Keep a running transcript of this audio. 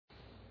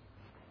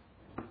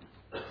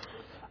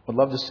would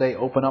love to say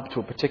open up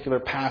to a particular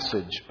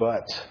passage,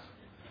 but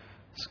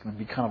it's going to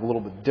be kind of a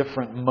little bit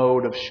different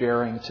mode of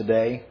sharing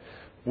today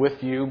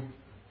with you.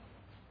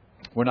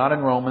 We're not in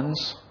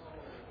Romans.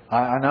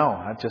 I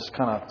know, it just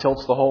kind of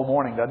tilts the whole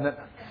morning, doesn't it?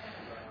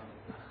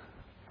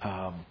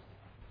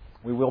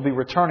 We will be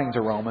returning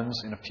to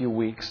Romans in a few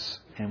weeks,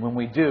 and when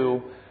we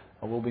do,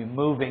 we'll be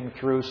moving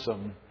through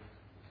some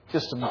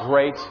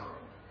great,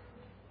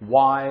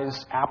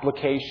 wise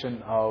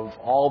application of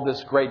all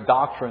this great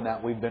doctrine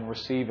that we've been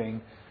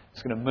receiving.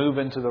 It's going to move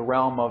into the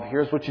realm of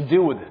here's what you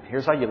do with it.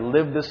 Here's how you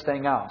live this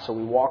thing out. So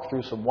we walk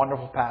through some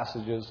wonderful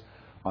passages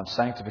on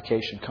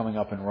sanctification coming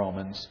up in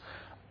Romans.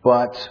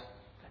 But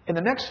in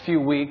the next few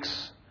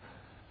weeks,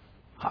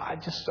 I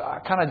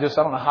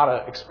don't know how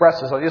to express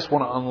this. I just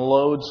want to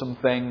unload some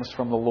things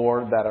from the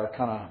Lord that are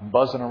kind of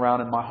buzzing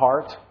around in my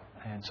heart.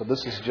 And so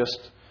this is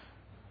just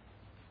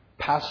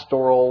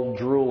pastoral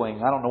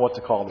drooling. I don't know what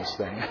to call this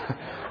thing.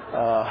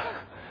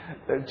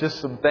 There's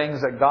just some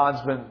things that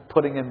God's been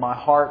putting in my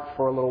heart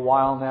for a little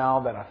while now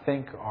that I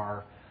think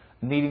are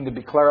needing to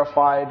be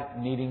clarified,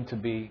 needing to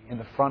be in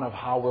the front of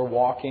how we're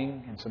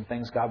walking, and some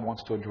things God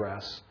wants to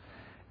address.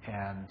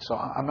 And so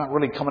I'm not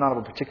really coming out of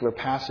a particular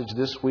passage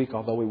this week,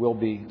 although we will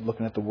be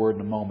looking at the Word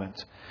in a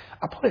moment.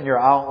 I put in your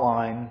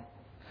outline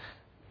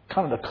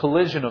kind of the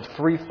collision of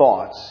three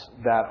thoughts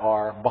that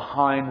are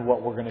behind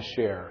what we're going to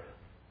share.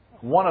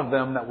 One of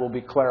them that we'll be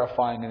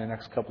clarifying in the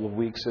next couple of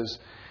weeks is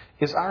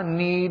our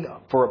need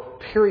for a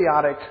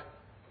periodic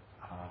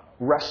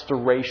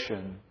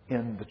restoration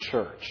in the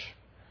church.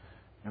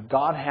 And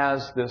God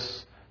has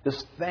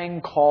this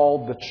thing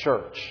called the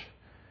church.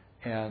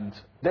 And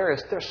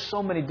there's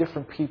so many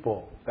different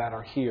people that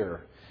are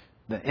here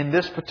in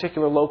this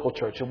particular local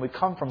church. And we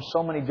come from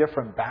so many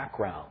different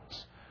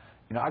backgrounds.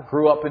 You know, I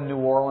grew up in New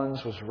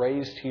Orleans, was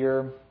raised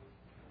here,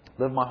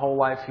 lived my whole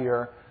life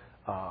here,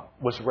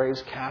 was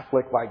raised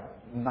Catholic like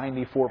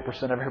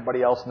 94% of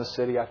everybody else in the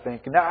city, I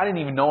think. And I didn't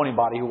even know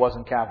anybody who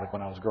wasn't Catholic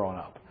when I was growing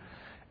up.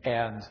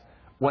 And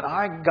when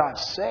I got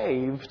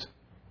saved,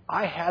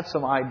 I had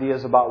some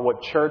ideas about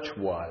what church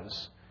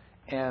was.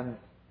 And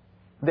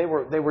they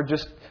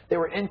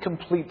were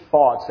incomplete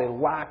thoughts. They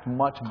lacked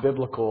much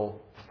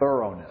biblical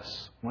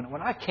thoroughness.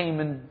 When I came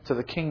into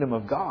the kingdom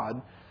of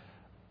God,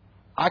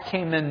 I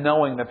came in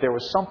knowing that there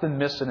was something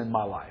missing in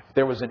my life.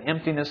 There was an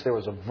emptiness. There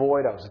was a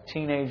void. I was a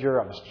teenager.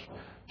 I was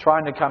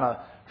trying to kind of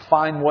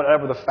find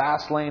whatever the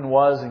fast lane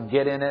was and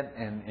get in it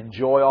and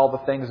enjoy all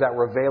the things that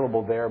were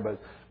available there.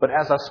 But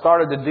as I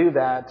started to do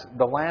that,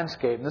 the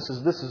landscape, and this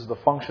is the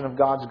function of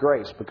God's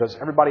grace, because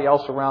everybody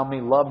else around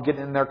me loved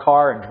getting in their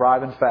car and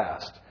driving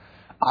fast.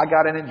 I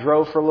got in it,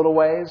 drove for a little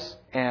ways,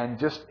 and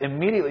just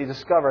immediately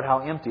discovered how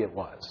empty it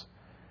was.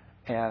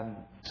 And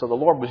so the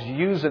Lord was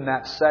using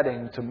that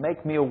setting to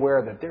make me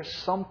aware that there's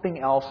something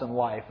else in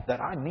life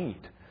that I need.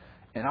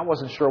 And I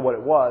wasn't sure what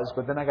it was,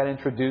 but then I got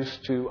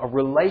introduced to a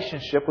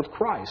relationship with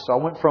Christ. So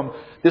I went from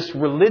this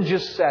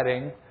religious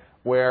setting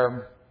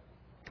where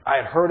I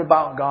had heard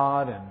about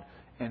God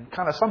and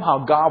kind of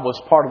somehow God was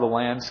part of the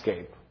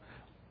landscape.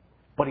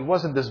 But He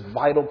wasn't this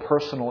vital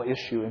personal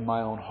issue in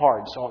my own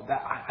heart. So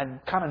that I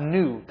kind of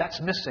knew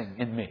that's missing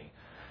in me.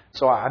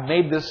 So I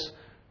made this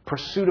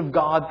pursuit of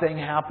God thing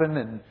happen,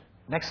 and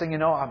next thing you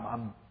know,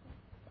 I'm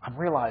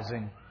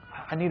realizing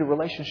I need a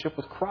relationship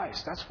with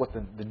Christ. That's what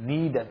the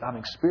need that I'm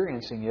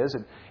experiencing is.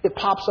 And it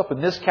pops up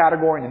in this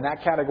category and in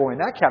that category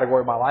and that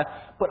category of my life.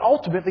 But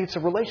ultimately, it's a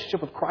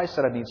relationship with Christ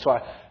that I need. So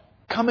I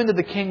come into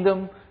the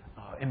kingdom,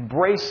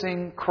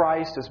 embracing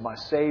Christ as my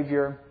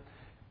Savior.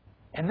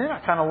 And then I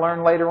kind of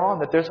learned later on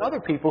that there's other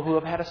people who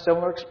have had a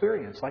similar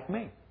experience like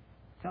me.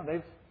 You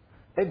know,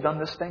 they've done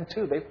this thing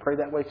too. They've prayed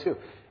that way too.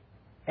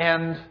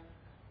 And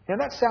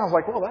that sounds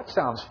like, well, that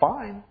sounds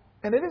fine.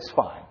 And it is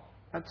fine.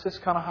 That's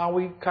just kind of how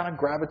we kind of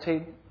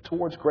gravitate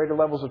towards greater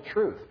levels of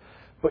truth.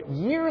 But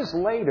years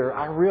later,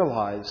 I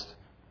realized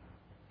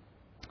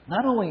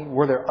not only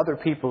were there other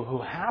people who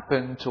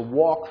happened to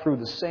walk through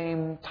the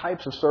same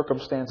types of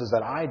circumstances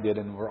that I did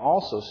and were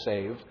also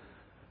saved,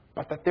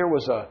 but that there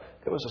was a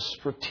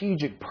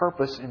strategic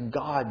purpose in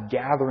God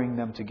gathering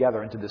them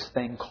together into this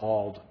thing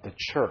called the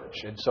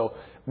church. And so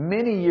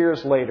many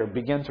years later,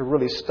 began to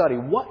really study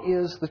what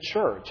is the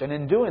church. And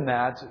in doing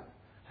that,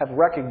 have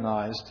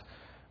recognized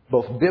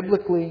both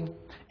biblically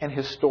and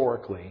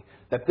historically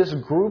that this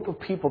group of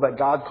people that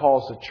God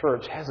calls the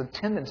church has a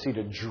tendency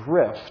to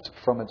drift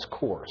from its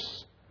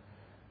course.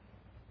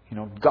 You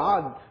know,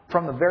 God,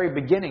 from the very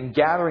beginning,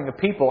 gathering a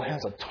people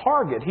has a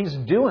target. He's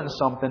doing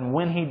something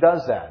when He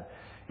does that.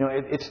 You know,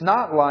 it's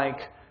not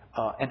like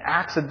an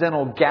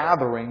accidental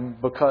gathering,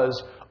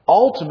 because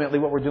ultimately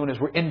what we're doing is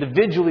we're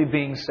individually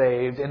being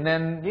saved, and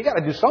then you got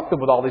to do something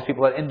with all these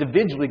people that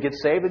individually get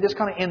saved. They just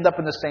kind of end up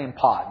in the same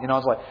pot. You know,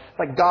 it's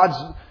like God's,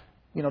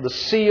 the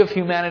sea of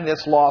humanity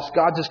that's lost.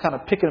 God just kind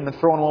of picking them and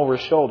throwing them over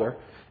His shoulder,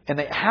 and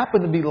they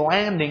happen to be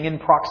landing in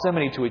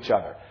proximity to each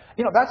other.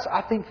 You know, that's,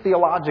 I think,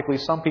 theologically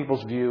some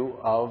people's view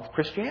of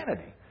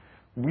Christianity.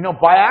 You know,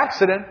 by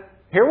accident,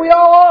 here we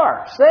all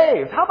are,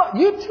 saved. How about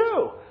you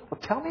too? Well,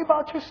 tell me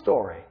about your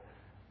story.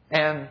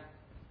 And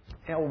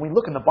when we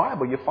look in the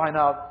Bible, you find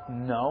out,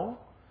 no.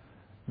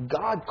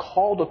 God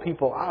called the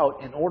people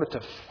out in order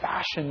to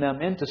fashion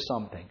them into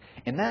something.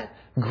 And that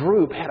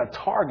group had a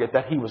target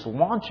that He was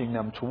launching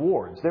them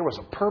towards. There was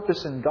a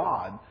purpose in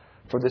God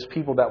for this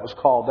people that was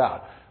called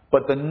out.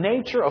 But the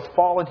nature of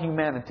fallen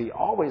humanity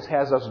always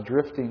has us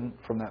drifting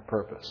from that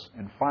purpose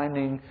and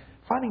finding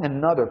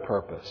another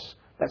purpose.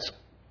 That's,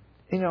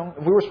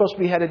 if we were supposed to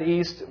be headed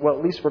east, well,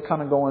 at least we're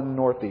kind of going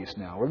northeast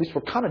now. Or at least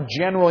we're kind of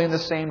generally in the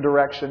same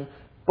direction,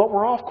 but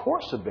we're off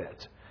course a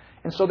bit.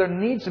 And so there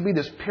needs to be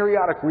this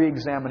periodic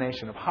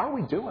reexamination of how are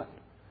we doing?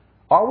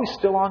 Are we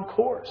still on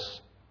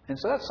course? And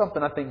so that's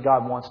something I think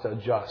God wants to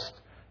adjust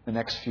the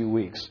next few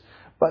weeks.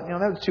 But, the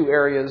other two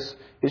areas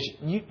is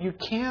you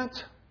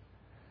can't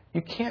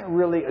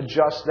really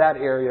adjust that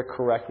area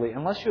correctly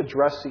unless you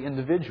address the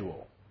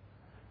individual.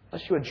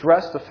 Unless you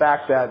address the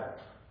fact that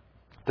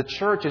the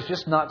church is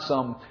just not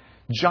some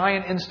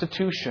giant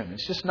institution.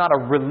 It's just not a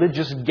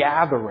religious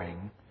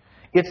gathering.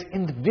 It's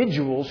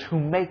individuals who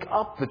make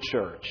up the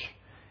church.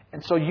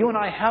 And so you and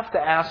I have to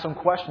ask some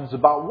questions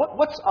about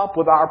what's up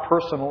with our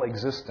personal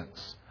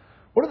existence.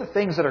 What are the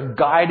things that are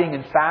guiding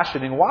and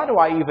fashioning? Why do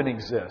I even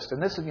exist? And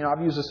this is,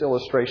 I've used this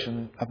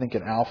illustration, I think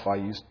in Alpha,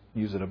 I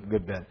use it a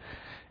good bit.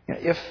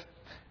 If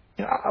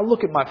I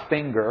look at my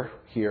finger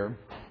here,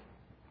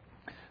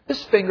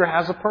 this finger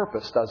has a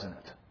purpose, doesn't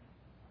it?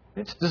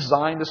 It's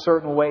designed a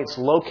certain way. It's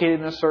located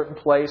in a certain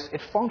place.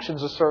 It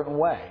functions a certain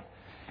way.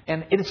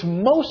 And it is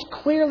most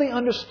clearly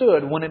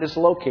understood when it is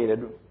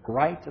located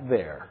right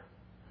there.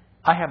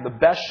 I have the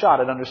best shot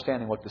at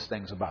understanding what this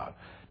thing's about.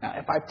 Now,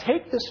 if I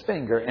take this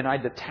finger and I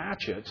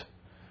detach it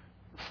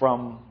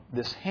from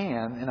this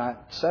hand and I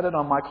set it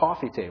on my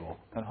coffee table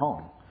at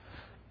home,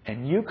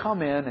 and you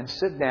come in and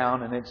sit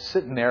down and it's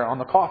sitting there on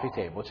the coffee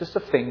table. It's just a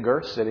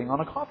finger sitting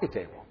on a coffee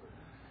table.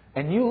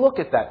 And you look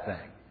at that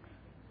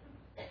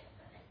thing.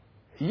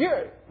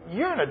 You're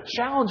in a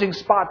challenging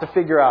spot to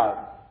figure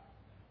out,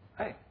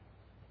 hey,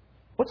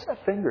 what's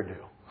that finger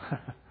do?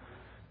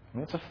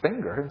 It's a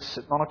finger. It's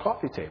sitting on a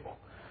coffee table.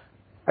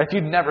 If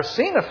you'd never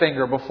seen a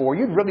finger before,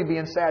 you'd really be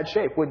in sad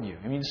shape, wouldn't you?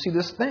 You see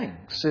this thing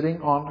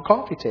sitting on a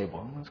coffee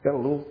table. It's got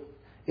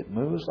it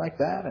moves like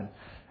that. And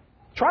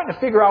trying to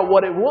figure out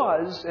what it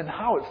was and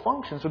how it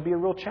functions would be a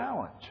real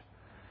challenge.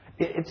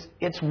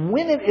 It's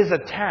when it is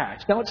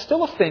attached. Now, it's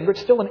still a finger.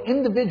 It's still an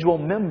individual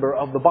member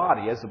of the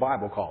body, as the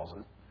Bible calls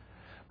it.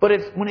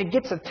 But when it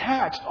gets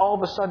attached, all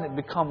of a sudden it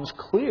becomes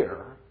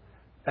clear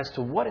as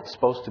to what it's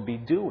supposed to be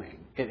doing.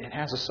 It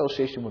has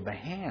association with the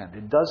hand.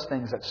 It does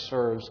things that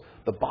serves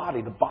the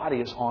body. The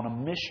body is on a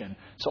mission.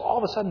 So all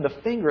of a sudden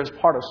the finger is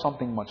part of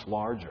something much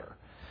larger.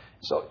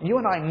 So you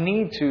and I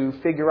need to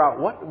figure out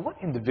what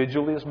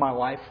individually is my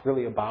life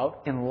really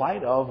about in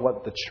light of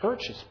what the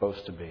church is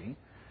supposed to be.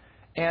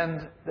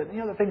 And the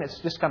thing that's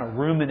just kind of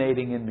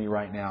ruminating in me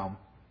right now,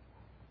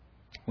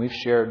 we've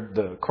shared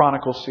the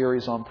Chronicle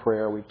series on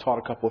prayer. We've taught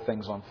a couple of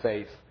things on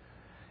faith,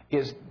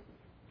 is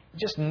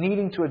just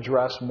needing to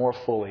address more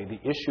fully the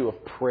issue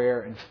of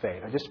prayer and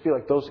faith. I just feel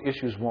like those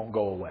issues won't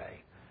go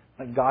away.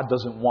 Like God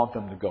doesn't want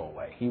them to go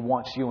away. He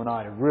wants you and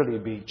I to really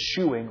be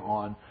chewing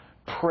on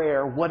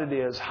prayer, what it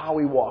is, how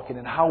we walk in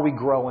it, how we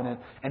grow in it,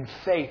 and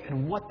faith,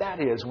 and what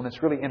that is when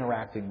it's really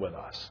interacting with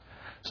us.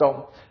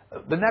 So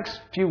the next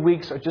few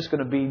weeks are just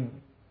going to be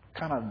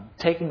kind of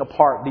taking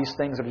apart these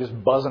things that are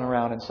just buzzing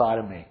around inside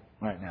of me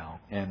right now,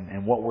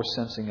 and what we're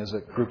sensing as a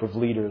group of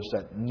leaders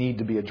that need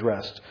to be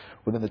addressed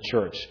within the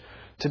church.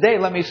 Today,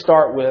 let me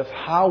start with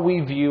how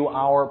we view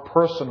our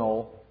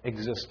personal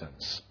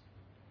existence.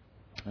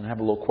 And I have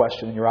a little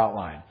question in your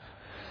outline.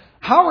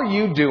 How are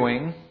you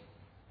doing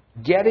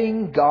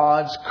getting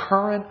God's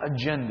current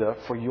agenda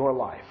for your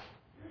life?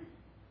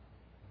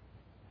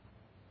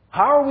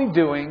 How are we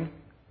doing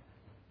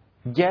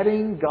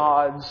getting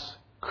God's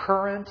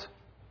current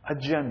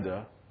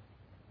agenda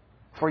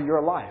for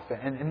your life?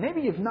 And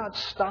maybe you've not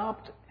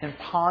stopped and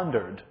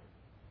pondered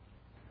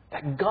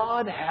that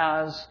God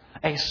has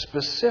a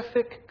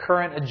specific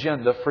current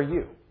agenda for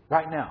you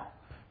right now.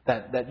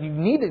 That you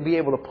need to be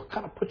able to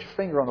kind of put your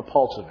finger on the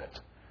pulse of it.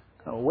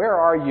 Where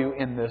are you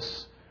in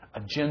this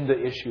agenda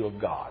issue of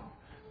God?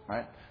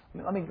 Right?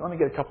 Let me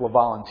get a couple of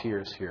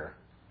volunteers here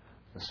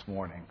this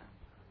morning.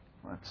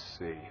 Let's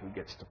see who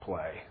gets to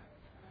play.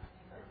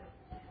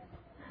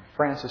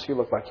 Francis, you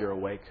look like you're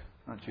awake.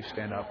 Why don't you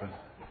stand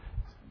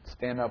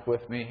up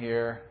with me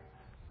here?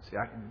 See,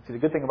 the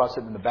good thing about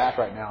sitting in the back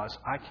right now is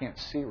I can't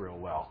see real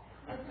well.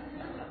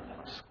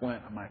 I'll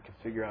squint. I might can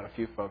figure out a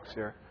few folks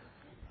here.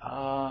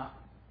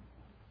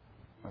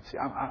 Let's see.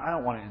 I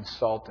don't want to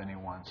insult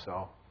anyone,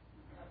 so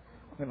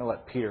I'm going to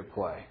let Peter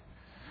play.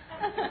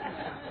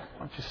 Why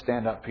don't you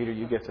stand up, Peter?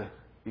 You get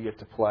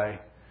to play.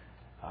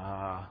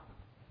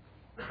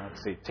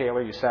 Let's see.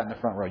 Taylor, you sat in the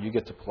front row. You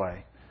get to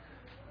play.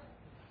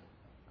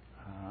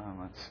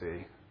 Let's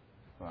see.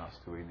 What else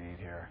do we need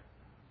here?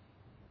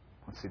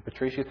 Let's see.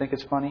 Patricia, you think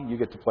it's funny? You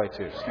get to play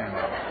too. Stand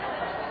up.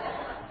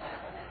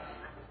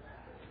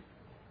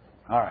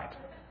 All right.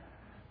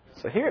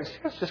 So here's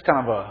just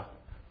kind of a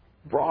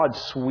broad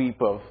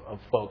sweep of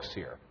folks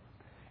here.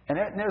 And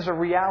there's a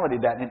reality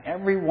that in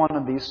every one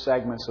of these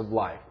segments of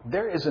life,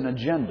 there is an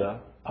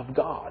agenda of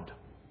God.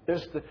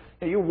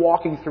 You're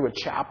walking through a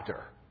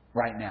chapter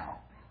right now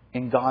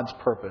in God's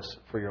purpose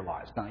for your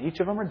lives. Now, each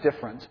of them are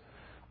different,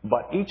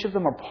 but each of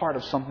them are part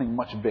of something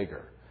much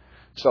bigger.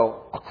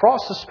 So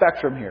across the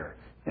spectrum here,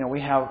 we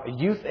have a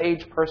youth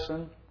age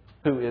person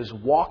who is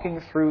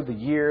walking through the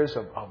years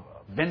of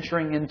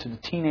venturing into the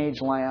teenage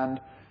land.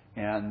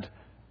 And,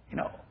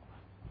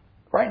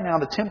 right now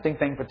the tempting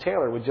thing for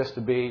Taylor would just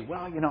to be,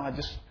 I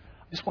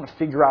just want to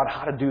figure out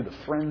how to do the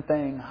friend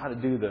thing, how to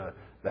do the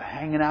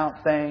hanging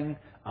out thing,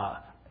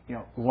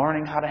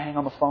 learning how to hang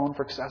on the phone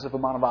for excessive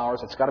amount of hours.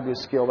 That's got to be a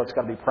skill. That's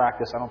got to be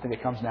practice. I don't think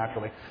it comes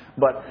naturally.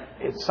 But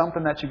it's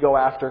something that you go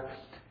after.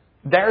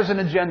 There's an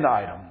agenda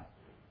item.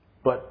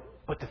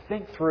 But to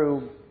think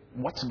through,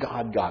 what's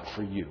God got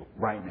for you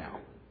right now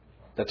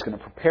that's going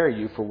to prepare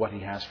you for what He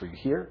has for you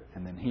here,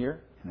 and then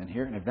here, and then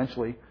here, and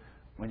eventually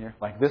when you're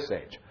like this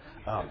age.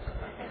 That's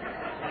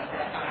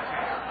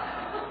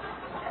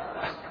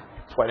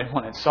why I didn't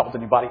want to insult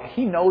anybody.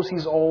 He knows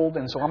he's old,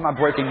 and so I'm not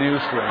breaking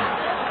news to him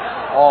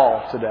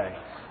all today.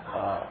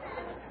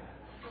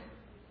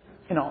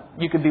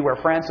 You could be where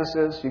Francis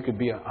is. You could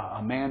be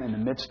a man in the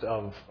midst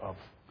of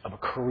a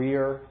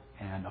career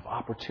and of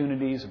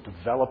opportunities, of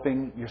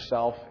developing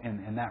yourself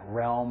in that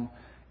realm.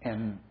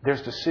 And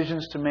there's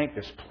decisions to make.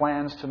 There's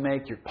plans to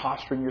make. You're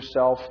posturing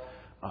yourself.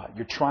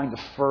 You're trying to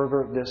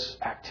further this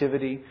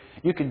activity.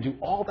 You can do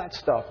all that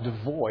stuff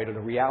devoid of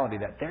the reality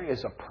that there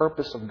is a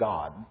purpose of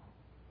God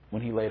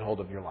when He laid hold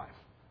of your life.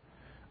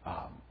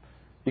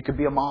 You could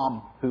be a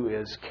mom who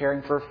is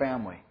caring for her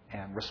family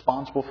and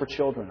responsible for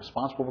children,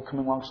 responsible for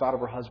coming alongside of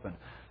her husband,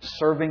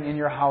 serving in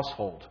your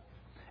household.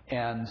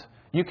 And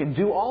you can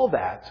do all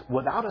that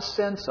without a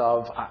sense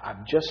of,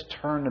 I've just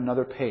turned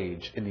another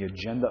page in the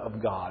agenda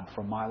of God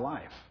for my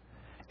life.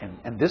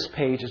 And this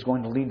page is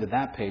going to lead to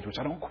that page, which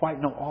I don't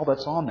quite know all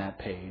that's on that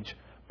page.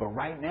 But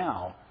right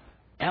now,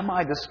 am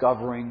I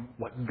discovering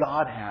what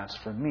God has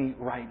for me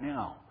right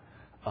now?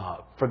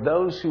 For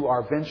those who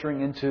are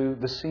venturing into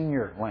the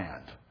senior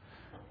land,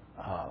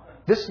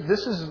 this is,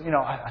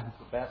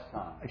 the best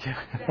time.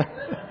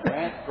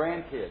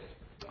 Grandkids.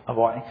 Oh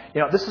boy,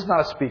 this is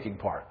not a speaking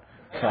part.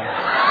 Okay?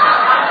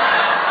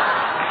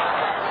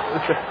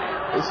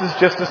 This is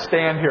just a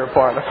stand here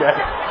part. Okay.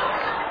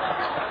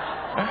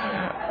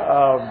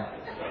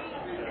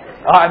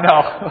 I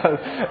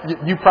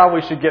know. You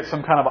probably should get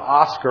some kind of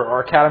Oscar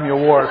or Academy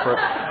Award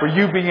for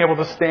you being able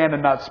to stand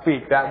and not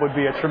speak. That would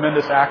be a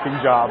tremendous acting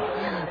job.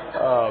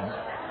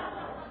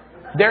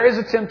 There is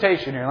a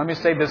temptation here. Let me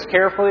say this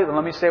carefully, and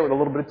let me say it with a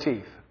little bit of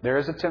teeth. There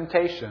is a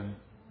temptation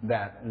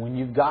that when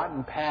you've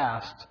gotten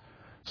past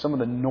some of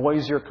the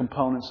noisier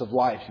components of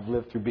life, you've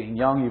lived through being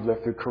young, you've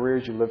lived through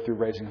careers, you've lived through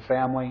raising a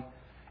family,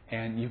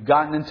 and you've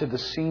gotten into the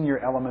senior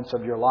elements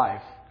of your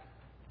life,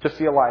 to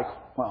feel like,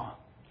 well,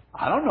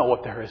 I don't know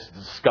what there is to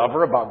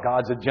discover about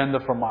God's agenda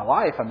for my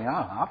life. I mean,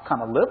 I've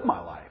kind of lived my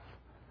life.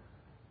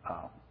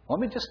 Let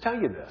me just tell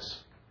you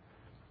this.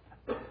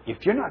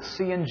 If you're not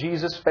seeing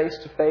Jesus face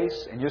to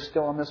face and you're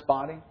still in this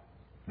body,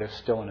 there's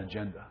still an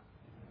agenda.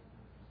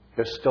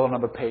 There's still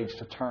another page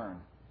to turn.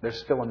 There's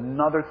still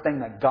another thing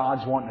that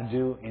God's wanting to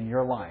do in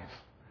your life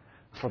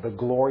for the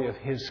glory of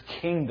His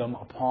kingdom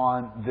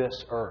upon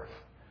this earth.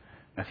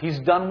 If He's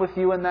done with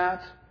you in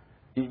that,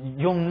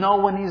 you'll know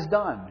when He's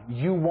done.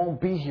 You won't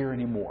be here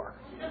anymore.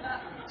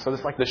 So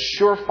it's like the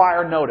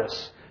surefire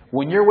notice.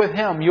 When you're with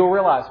Him, you'll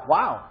realize,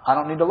 wow, I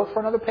don't need to look for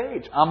another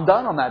page. I'm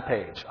done on that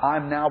page.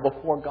 I'm now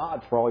before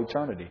God for all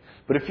eternity.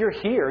 But if you're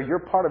here, you're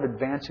part of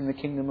advancing the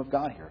kingdom of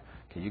God here.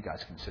 Okay, you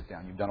guys can sit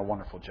down. You've done a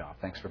wonderful job.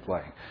 Thanks for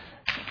playing.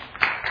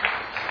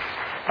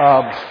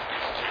 Now,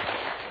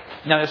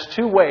 there's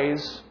two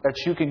ways that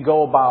you can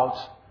go about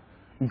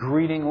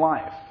greeting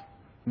life.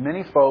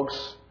 Many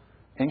folks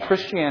in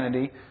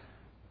Christianity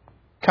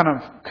kind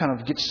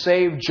of get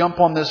saved, jump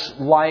on this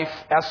life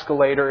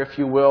escalator, if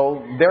you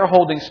will. They're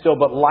holding still,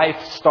 but life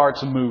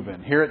starts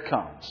moving. Here it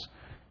comes.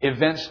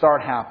 Events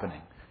start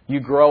happening. You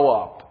grow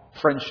up.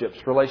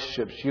 Friendships,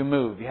 relationships. You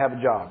move. You have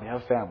a job. You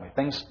have a family.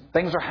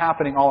 Things are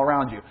happening all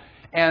around you.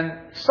 And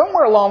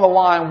somewhere along the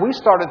line, we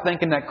started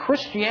thinking that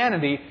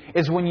Christianity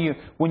is when you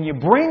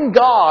bring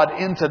God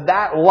into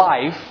that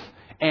life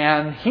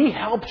and He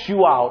helps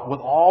you out with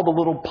all the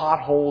little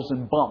potholes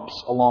and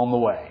bumps along the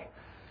way.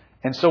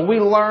 And so we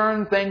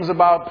learn things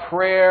about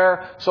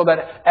prayer so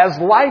that as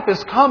life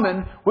is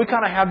coming, we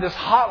kind of have this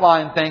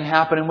hotline thing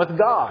happening with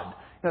God.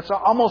 It's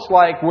almost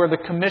like we're the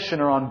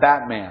commissioner on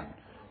Batman.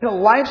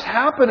 Life's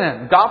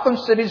happening. Gotham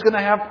City's going to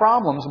have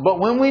problems. But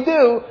when we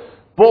do,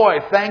 boy,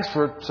 thanks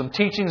for some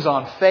teachings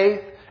on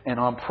faith and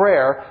on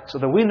prayer so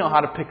that we know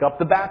how to pick up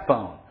the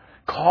backbone.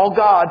 Call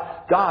God.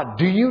 God,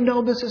 do you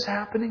know this is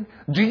happening?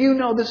 Do you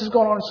know this is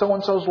going on in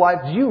so-and-so's life?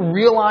 Do you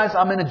realize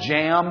I'm in a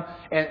jam?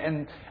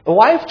 And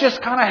life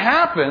just kind of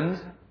happened,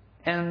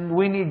 and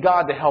we need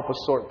God to help us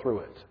sort through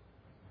it.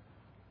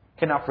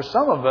 Okay, now for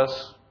some of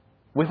us,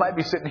 we might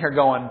be sitting here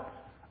going,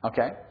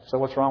 okay, so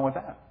what's wrong with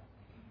that?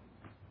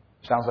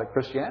 Sounds like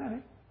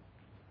Christianity.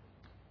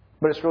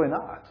 But it's really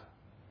not.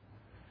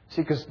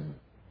 See, because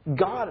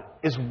God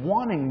is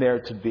wanting there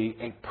to be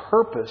a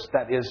purpose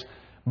that is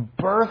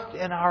birthed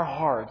in our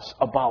hearts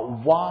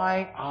about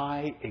why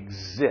I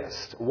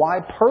exist. Why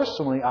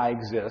personally I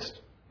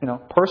exist,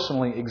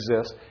 personally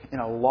exist in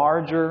a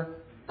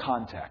larger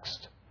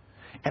context.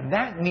 And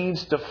that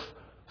needs to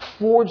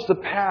forge the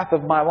path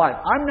of my life.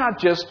 I'm not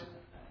just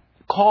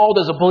called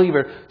as a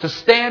believer to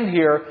stand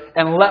here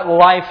and let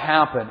life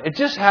happen. It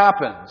just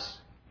happens.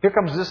 Here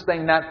comes this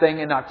thing, that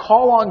thing, and I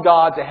call on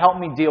God to help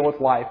me deal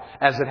with life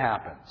as it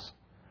happens.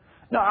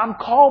 No, I'm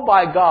called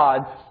by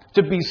God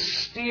to be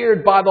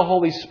steered by the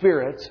Holy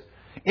Spirit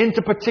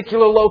into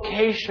particular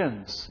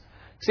locations.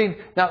 See,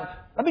 now,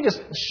 let me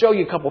just show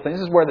you a couple things.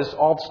 This is where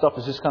all stuff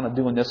is just kind of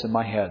doing this in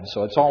my head.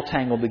 So it's all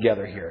tangled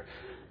together here.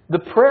 The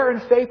prayer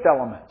and faith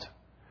element.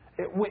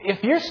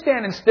 If you're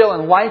standing still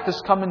and life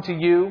is coming to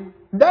you,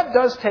 that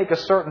does take a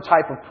certain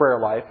type of prayer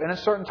life and a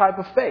certain type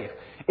of faith.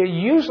 It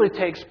usually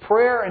takes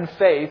prayer and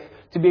faith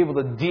to be able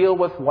to deal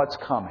with what's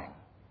coming.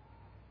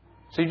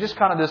 So you're just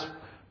kind of this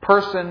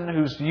person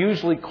who's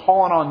usually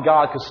calling on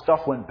God because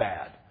stuff went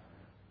bad.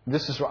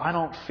 This is where I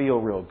don't feel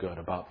real good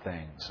about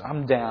things.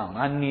 I'm down.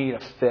 I need a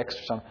fix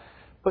or something.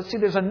 But see,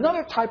 there's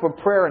another type of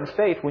prayer and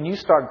faith when you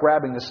start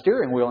grabbing the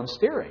steering wheel and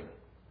steering.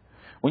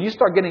 When you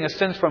start getting a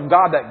sense from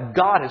God that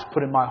God has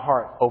put in my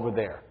heart over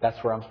there.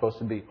 That's where I'm supposed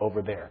to be,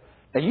 over there.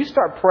 Now you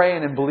start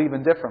praying and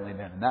believing differently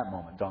then in that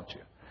moment, don't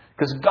you?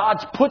 Because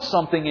God's put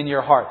something in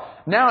your heart.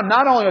 Now,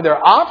 not only are there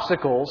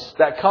obstacles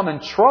that come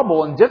and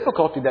trouble and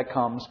difficulty that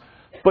comes,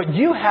 but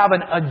you have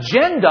an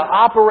agenda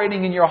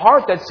operating in your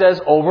heart that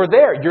says over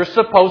there. You're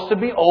supposed to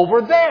be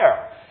over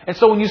there. And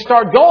so when you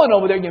start going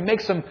over there, you make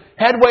some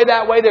headway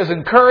that way. There's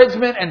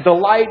encouragement and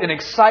delight and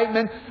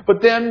excitement.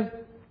 But then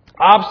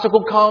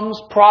obstacle comes,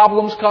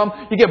 problems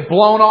come, you get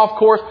blown off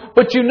course.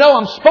 But you know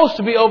I'm supposed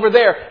to be over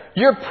there.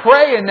 You're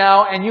praying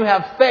now and you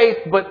have faith,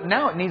 but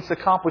now it needs to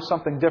accomplish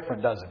something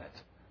different, doesn't it?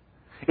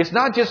 It's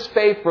not just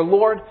faith for,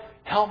 Lord,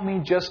 help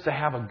me just to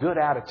have a good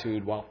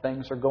attitude while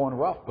things are going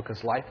rough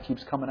because life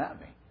keeps coming at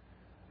me.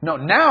 No,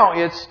 now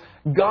it's,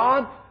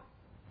 God,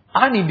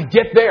 I need to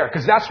get there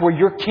because that's where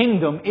your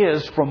kingdom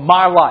is from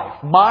my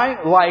life.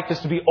 My life is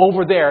to be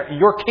over there.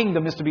 Your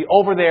kingdom is to be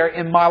over there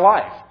in my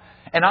life.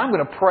 And I'm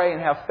going to pray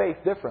and have faith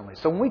differently.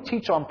 So when we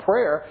teach on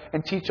prayer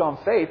and teach on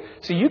faith,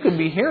 see, you can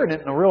be hearing it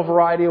in a real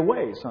variety of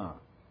ways,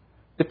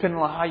 depending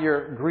on how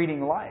you're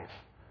greeting life.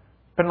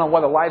 Depending on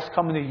whether life's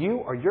coming to you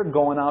or you're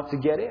going out to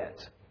get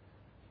it.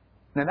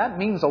 Now that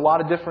means a lot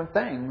of different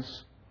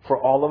things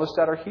for all of us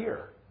that are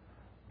here.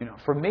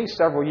 For me,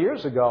 several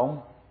years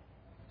ago,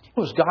 it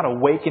was God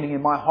awakening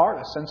in my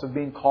heart a sense of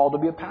being called to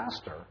be a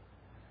pastor.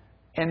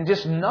 And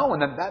just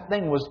knowing that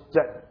thing was,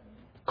 that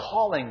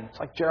calling, it's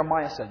like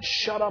Jeremiah said,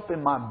 shut up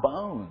in my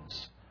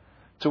bones.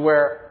 To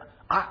where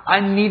I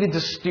needed to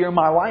steer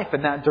my life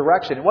in that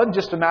direction. It wasn't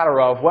just a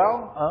matter of,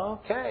 well,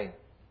 okay,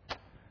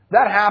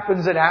 that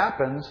happens, it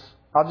happens.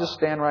 I'll just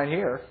stand right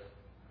here.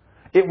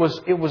 It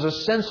was a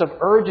sense of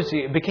urgency.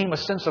 It became a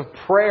sense of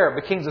prayer.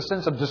 It became a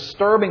sense of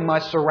disturbing my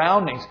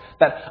surroundings.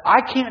 That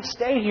I can't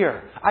stay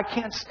here. I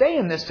can't stay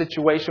in this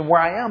situation where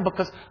I am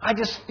because I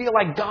just feel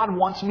like God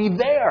wants me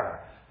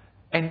there.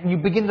 And you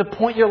begin to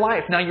point your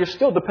life. Now you're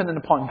still dependent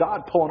upon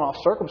God pulling off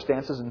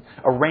circumstances and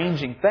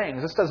arranging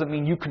things. This doesn't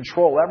mean you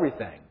control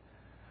everything.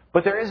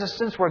 But there is a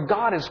sense where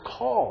God is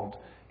called.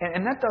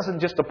 And that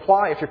doesn't just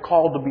apply if you're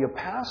called to be a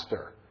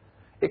pastor.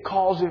 It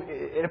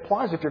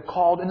applies if you're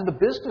called into the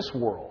business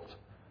world.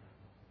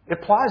 It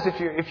applies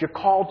if you're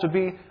called to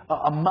be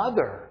a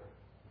mother.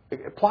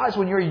 It applies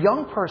when you're a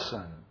young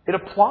person. It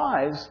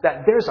applies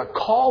that there's a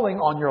calling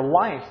on your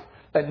life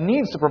that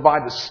needs to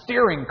provide the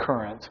steering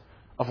current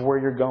of where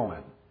you're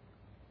going.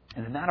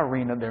 And in that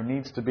arena, there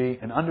needs to be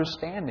an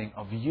understanding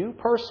of you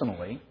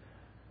personally,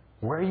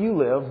 where you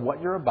live,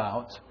 what you're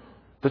about,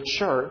 the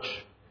church,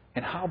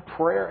 and how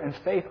prayer and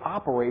faith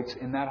operates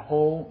in that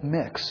whole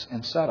mix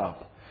and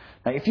setup.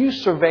 Now, if you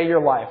survey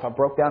your life, I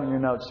broke down in your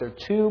notes, there are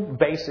two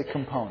basic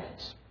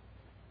components.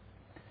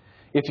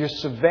 If you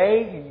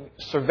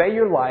survey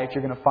your life,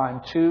 you're going to find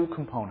two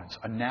components,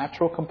 a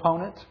natural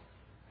component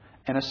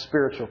and a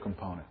spiritual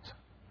component.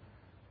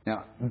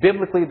 Now,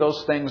 biblically,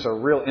 those things are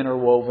real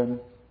interwoven,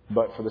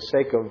 but for the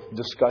sake of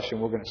discussion,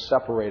 we're going to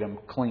separate them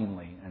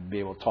cleanly and be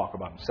able to talk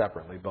about them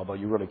separately, although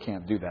you really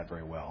can't do that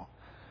very well.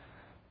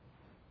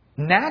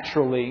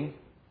 Naturally,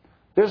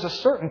 there's a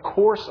certain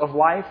course of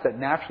life that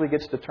naturally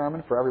gets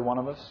determined for every one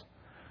of us.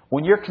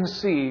 When you're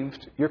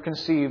conceived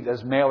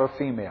as male or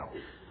female.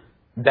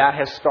 That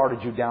has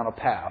started you down a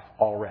path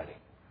already.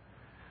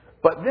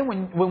 But then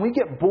when we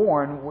get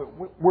born,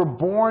 we're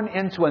born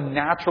into a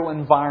natural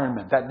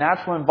environment. That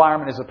natural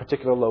environment is a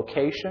particular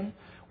location.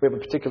 We have a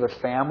particular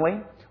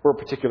family. We're a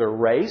particular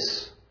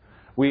race.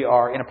 We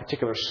are in a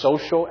particular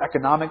social,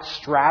 economic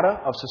strata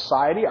of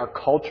society. Our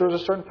culture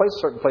is a certain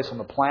place on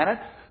the planet,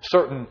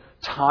 certain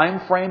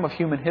time frame of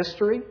human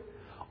history.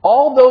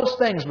 All those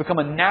things become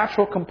a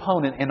natural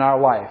component in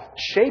our life,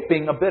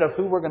 shaping a bit of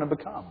who we're going to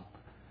become.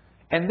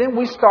 And then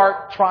we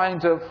start trying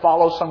to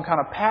follow some kind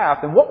of path.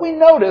 And what we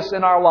notice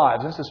in our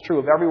lives, and this is true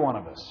of every one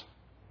of us,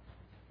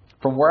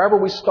 From wherever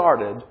we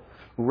started,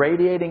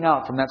 radiating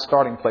out from that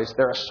starting place,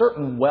 there are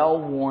certain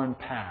well-worn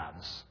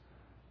paths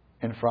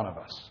in front of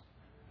us.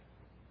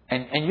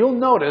 And you'll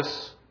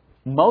notice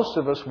most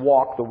of us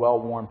walk the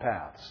well-worn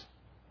paths.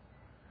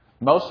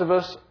 Most of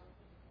us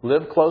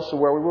live close to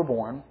where we were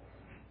born.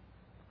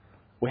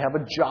 We have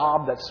a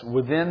job that's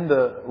within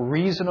the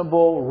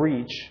reasonable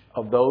reach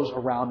of those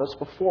around us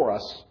before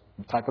us,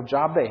 the type of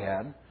job they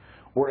had.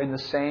 We're in the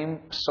same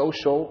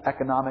social,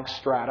 economic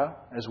strata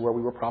as where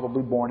we were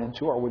probably born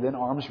into, or within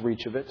arm's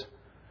reach of it.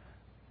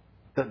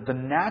 The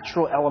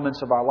natural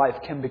elements of our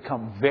life can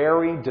become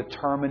very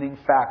determining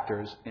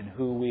factors in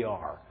who we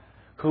are,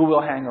 who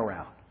we'll hang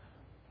around,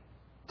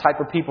 type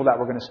of people that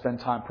we're going to spend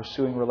time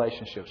pursuing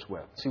relationships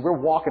with. See, we're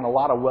walking a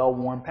lot of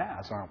well-worn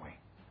paths, aren't we?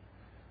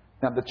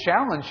 Now, the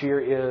challenge here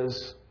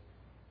is,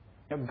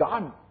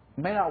 God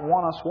may not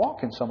want us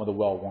walking some of the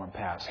well-worn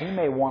paths. He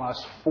may want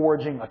us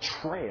forging a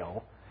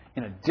trail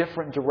in a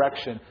different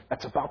direction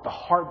that's about the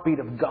heartbeat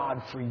of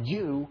God for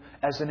you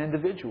as an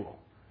individual.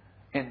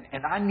 And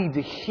I need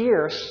to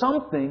hear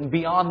something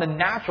beyond the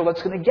natural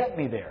that's going to get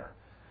me there.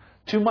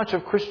 Too much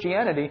of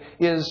Christianity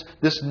is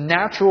this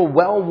natural,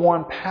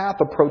 well-worn path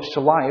approach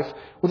to life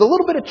with a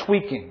little bit of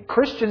tweaking.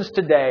 Christians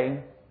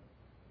today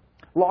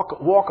walk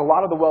a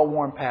lot of the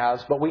well-worn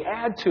paths, but we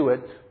add to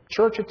it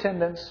church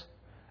attendance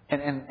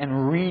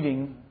and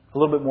reading a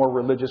little bit more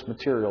religious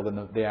material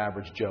than the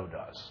average Joe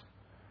does.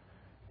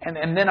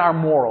 And then our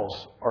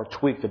morals are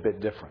tweaked a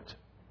bit different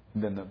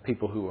than the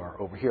people who are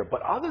over here.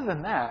 But other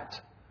than that,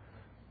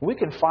 we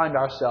can find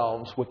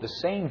ourselves with the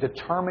same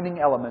determining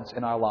elements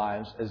in our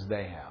lives as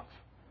they have.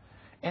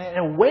 And it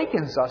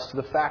awakens us to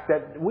the fact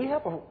that we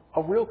have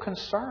a real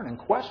concern and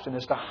question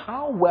as to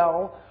how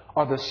well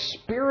are the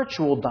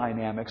spiritual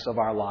dynamics of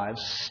our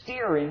lives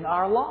steering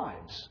our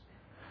lives.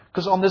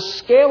 Because on this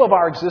scale of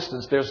our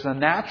existence, there's the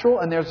natural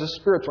and there's the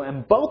spiritual,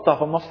 and both of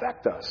them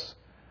affect us.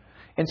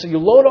 And so you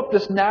load up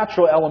this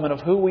natural element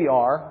of who we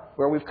are,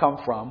 where we've come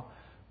from.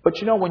 But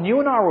when you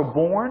and I were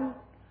born,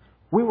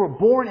 we were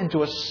born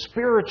into a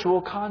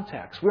spiritual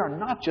context. We are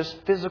not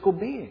just physical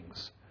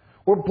beings.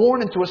 We're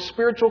born into a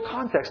spiritual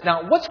context.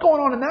 Now, what's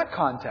going on in that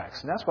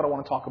context? And that's what I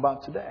want to talk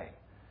about today.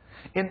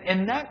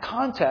 In that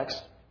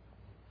context,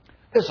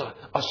 there's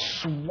a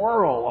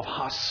swirl of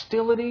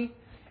hostility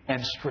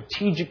and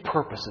strategic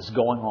purposes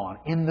going on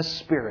in the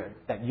spirit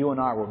that you and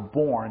I were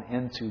born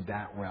into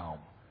that realm.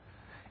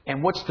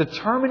 And what's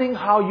determining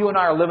how you and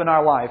I are living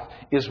our life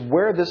is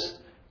where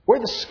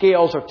the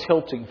scales are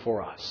tilting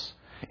for us.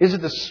 Is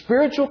it the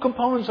spiritual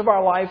components of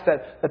our life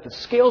that the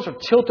scales are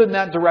tilted in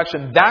that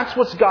direction? That's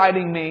what's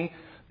guiding me.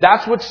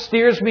 That's what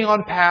steers me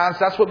on paths.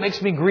 That's what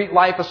makes me greet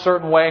life a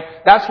certain way.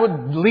 That's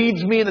what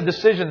leads me in the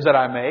decisions that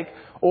I make.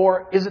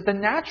 Or is it the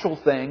natural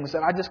things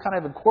that I just kind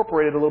of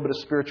incorporated a little bit of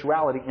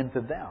spirituality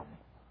into them?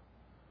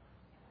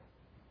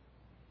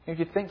 If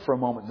you think for a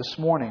moment, this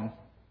morning,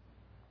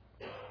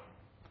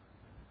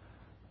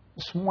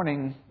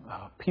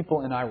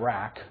 people in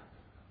Iraq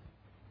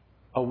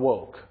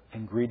awoke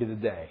and greeted the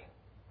day.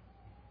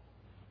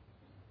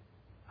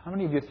 How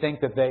many of you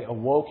think that they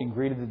awoke and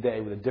greeted the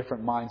day with a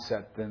different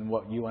mindset than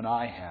what you and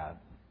I had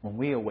when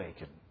we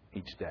awaken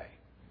each day?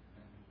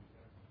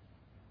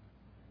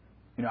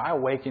 I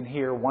awaken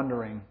here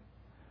wondering,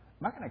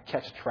 am I going to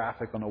catch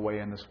traffic on the way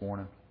in this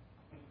morning?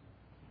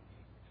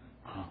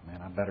 Oh,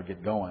 man, I better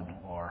get going,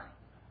 or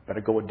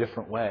better go a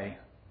different way.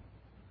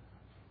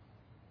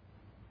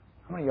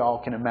 How many of y'all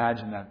can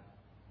imagine that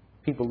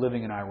people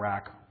living in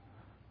Iraq,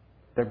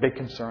 their big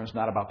concern is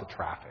not about the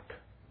traffic?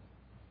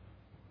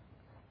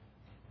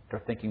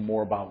 They're thinking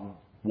more about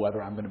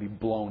whether I'm going to be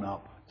blown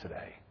up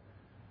today,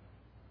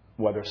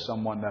 whether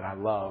someone that I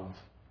love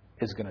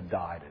is going to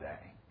die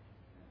today.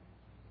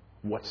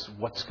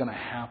 What's going to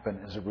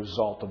happen as a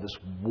result of this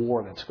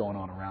war that's going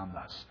on around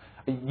us?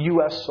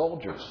 U.S.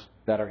 soldiers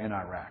that are in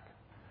Iraq,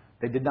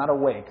 they did not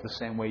awake the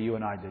same way you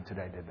and I did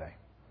today, did they?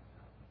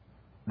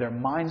 Their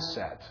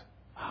mindset,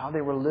 how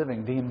they were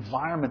living, the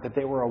environment that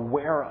they were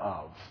aware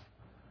of,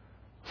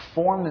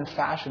 formed and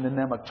fashioned in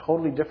them a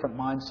totally different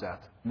mindset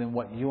than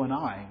what you and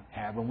I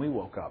had when we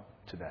woke up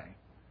today.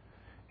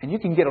 And you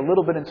can get a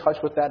little bit in touch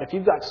with that. If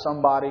you've got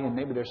somebody, and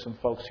maybe there's some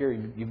folks here,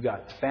 you've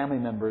got family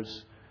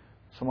members,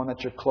 someone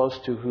that you're close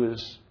to who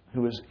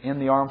is in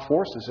the armed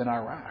forces in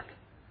Iraq.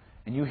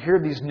 And you hear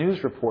these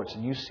news reports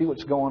and you see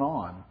what's going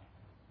on.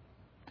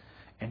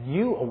 And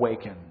you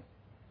awaken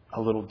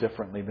a little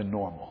differently than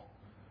normal.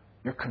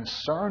 You're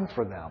concerned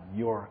for them.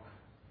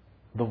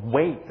 The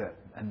weight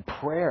and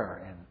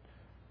prayer and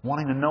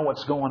wanting to know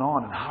what's going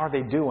on and how are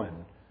they doing.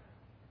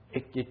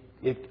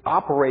 It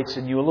operates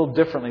in you a little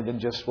differently than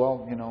just,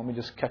 let me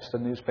just catch the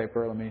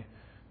newspaper. Let me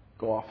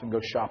go off and go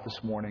shop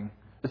this morning.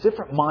 It's a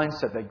different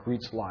mindset that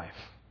greets life.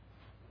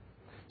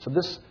 So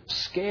this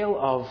scale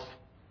of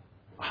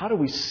how do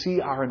we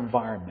see our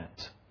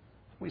environment,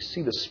 we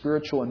see the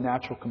spiritual and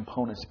natural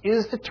components,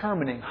 is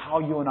determining how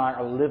you and I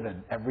are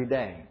living every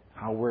day,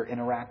 how we're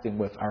interacting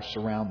with our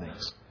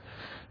surroundings.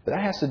 But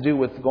that has to do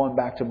with, going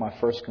back to my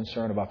first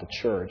concern about the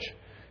church,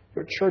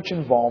 your church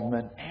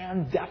involvement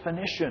and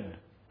definition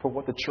for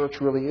what the church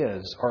really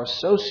is are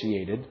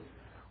associated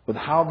with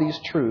how these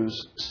truths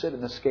sit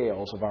in the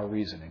scales of our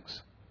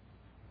reasonings.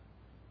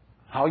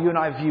 How you and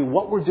I view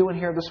what we're doing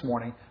here this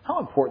morning. How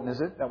important is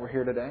it that we're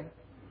here today?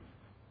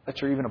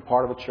 That you're even a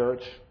part of a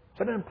church? Is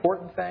that an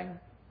important thing?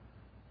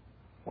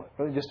 Well, it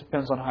really just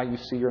depends on how you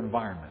see your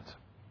environment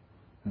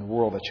and the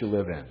world that you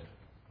live in.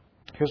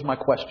 Here's my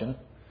question.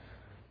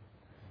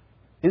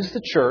 Is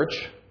the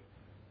church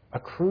a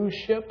cruise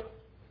ship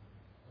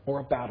or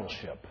a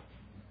battleship?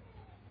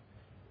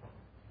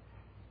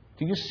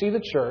 Do you see the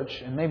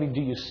church, and maybe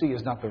do you see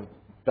is not the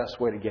best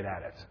way to get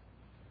at it.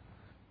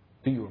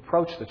 Do you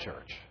approach the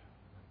church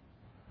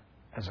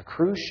as a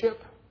cruise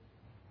ship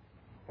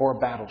or a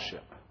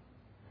battleship?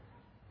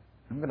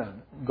 I'm going to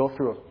go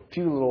through a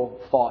few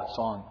little thoughts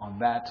on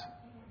that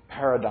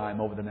paradigm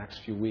over the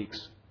next few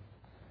weeks.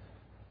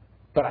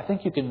 But I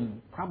think you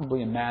can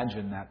probably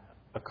imagine that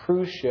a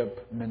cruise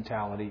ship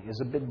mentality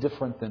is a bit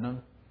different than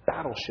a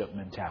battleship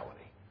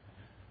mentality.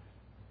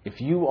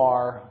 If you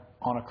are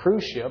on a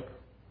cruise ship,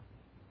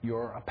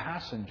 you're a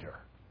passenger.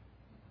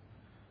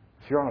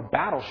 If you're on a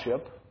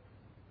battleship,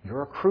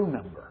 you're a crew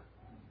member.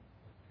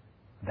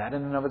 That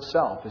in and of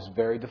itself is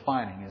very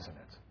defining, isn't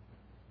it?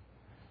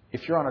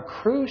 If you're on a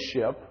cruise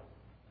ship,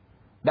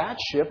 that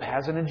ship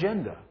has an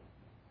agenda.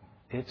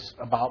 It's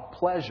about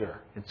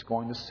pleasure. It's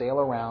going to sail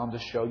around to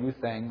show you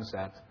things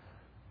that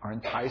are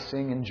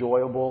enticing,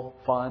 enjoyable,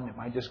 fun. It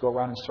might just go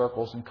around in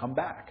circles and come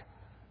back.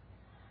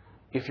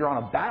 If you're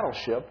on a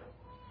battleship,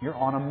 you're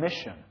on a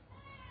mission.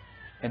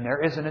 And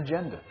there is an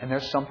agenda. And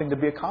there's something to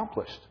be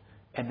accomplished.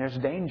 And there's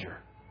danger.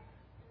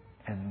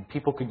 And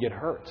people could get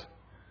hurt.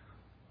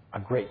 A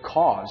great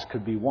cause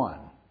could be won.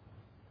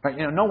 Right?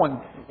 No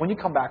one, when you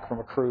come back from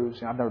a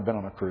cruise, I've never been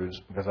on a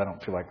cruise because I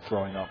don't feel like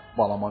throwing up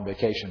while I'm on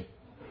vacation.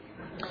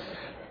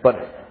 But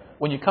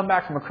when you come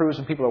back from a cruise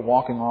and people are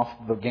walking off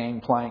the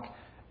gangplank,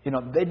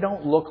 they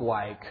don't look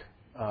like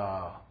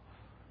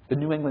the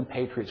New England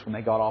Patriots when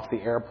they got off the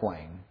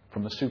airplane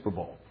from the Super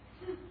Bowl.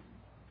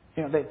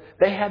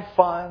 They had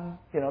fun.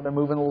 They're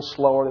moving a little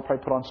slower. They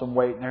probably put on some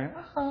weight and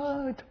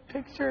they're, we took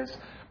pictures.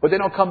 But they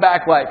don't come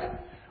back like,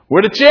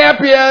 we're the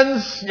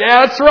champions.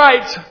 Yeah, that's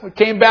right. We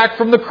came back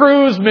from the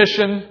cruise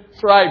mission.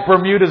 That's right.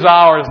 Bermuda's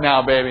ours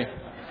now, baby.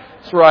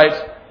 That's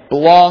right.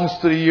 Belongs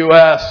to the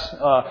U.S.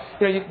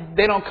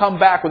 They don't come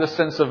back with a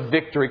sense of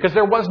victory because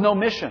there was no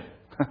mission.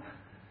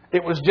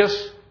 It was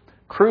just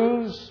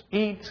cruise,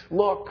 eat,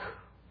 look,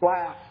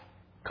 laugh,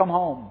 come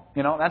home.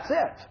 That's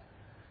it.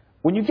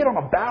 When you get on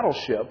a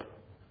battleship,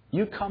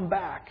 you come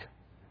back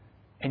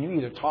and you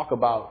either talk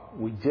about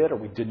we did or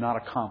we did not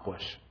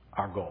accomplish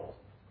our goal.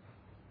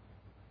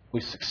 We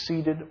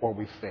succeeded or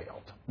we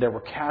failed. There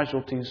were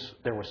casualties.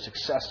 There were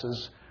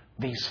successes.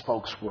 These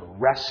folks were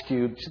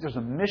rescued. See, there's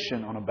a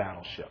mission on a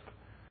battleship.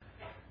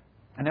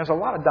 And there's a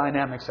lot of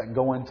dynamics that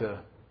go into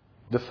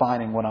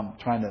defining what I'm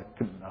trying to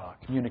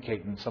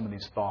communicate in some of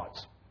these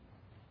thoughts.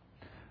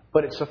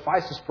 But it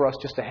suffices for us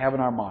just to have in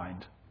our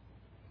mind,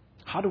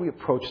 how do we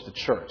approach the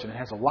church? And it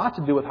has a lot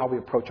to do with how we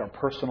approach our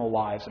personal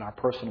lives and our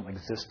personal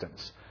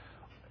existence.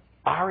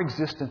 Our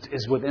existence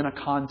is within a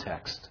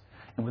context.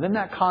 And within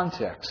that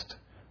context,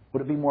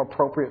 would it be more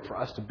appropriate for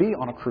us to be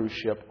on a cruise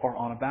ship or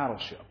on a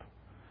battleship?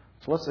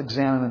 So let's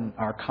examine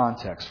our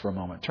context for a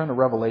moment. Turn to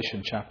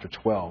Revelation chapter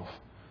 12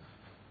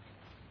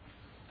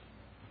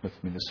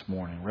 with me this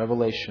morning.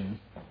 Revelation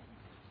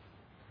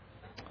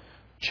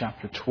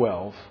chapter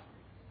 12.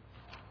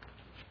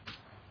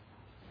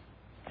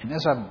 And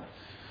as I've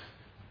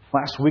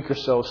last week or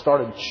so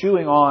started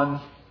chewing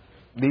on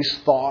these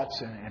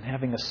thoughts and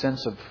having a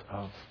sense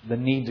of the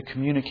need to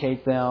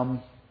communicate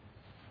them,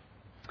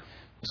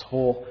 this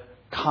whole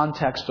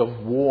context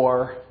of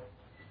war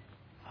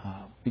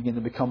began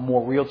to become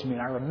more real to me.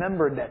 And I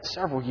remembered that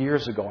several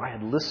years ago I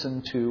had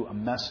listened to a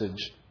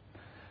message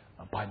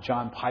by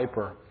John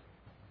Piper.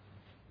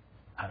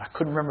 And I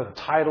couldn't remember the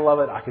title of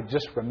it. I could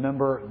just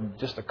remember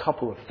just a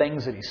couple of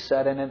things that he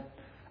said in it.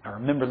 I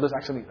remember,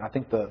 actually, I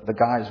think the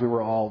guys,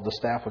 the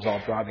staff was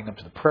all driving up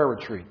to the prayer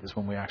retreat is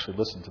when we actually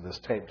listened to this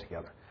tape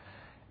together.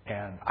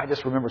 And I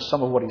just remember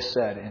some of what he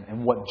said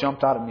and what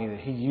jumped out at me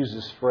that he used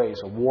this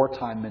phrase, a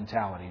wartime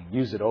mentality, and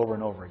used it over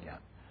and over again.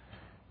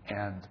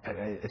 And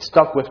it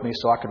stuck with me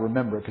so I could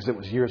remember it because it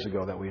was years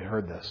ago that we had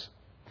heard this.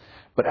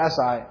 But as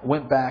I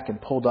went back and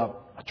pulled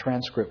up a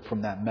transcript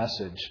from that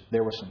message,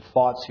 there were some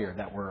thoughts here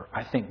that were,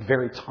 I think,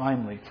 very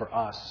timely for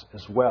us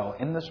as well,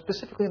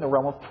 specifically in the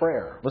realm of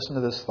prayer. Listen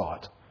to this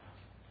thought.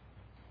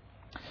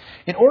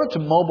 In order to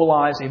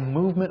mobilize a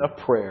movement of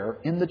prayer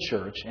in the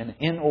church and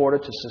in order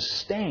to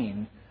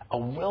sustain a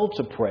will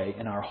to pray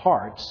in our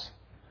hearts,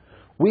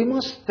 we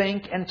must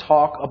think and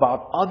talk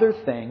about other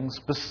things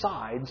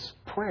besides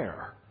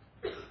prayer.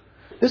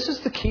 This is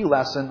the key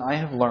lesson I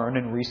have learned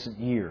in recent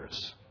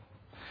years.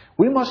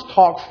 We must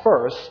talk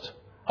first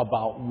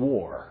about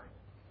war,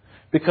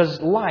 because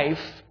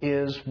life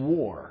is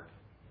war.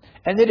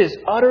 And it is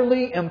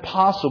utterly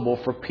impossible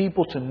for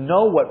people to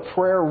know what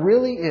prayer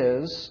really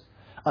is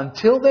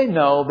until they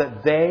know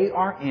that they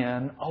are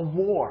in a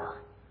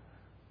war.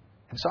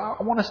 And so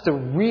I want us to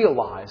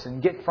realize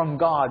and get from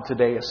God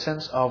today a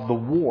sense of the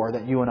war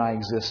that you and I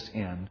exist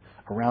in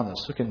around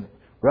us. Look in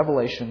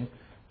Revelation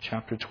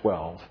chapter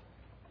 12,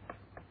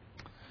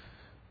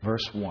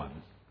 verse 1.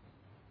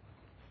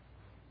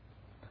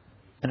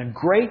 And a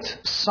great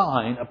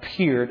sign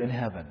appeared in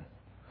heaven.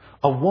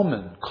 A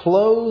woman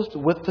clothed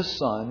with the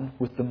sun,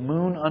 with the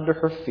moon under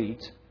her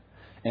feet,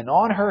 and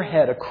on her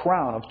head a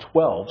crown of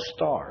 12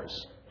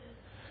 stars.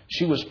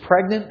 She was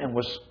pregnant and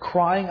was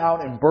crying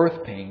out in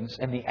birth pains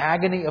and the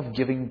agony of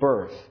giving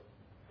birth.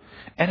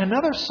 And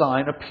another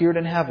sign appeared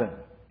in heaven.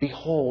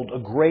 Behold, a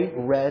great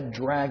red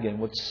dragon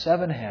with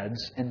 7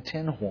 heads and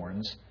 10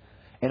 horns,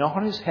 and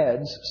on his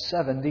heads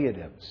 7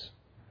 diadems.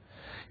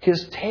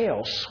 His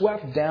tail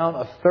swept down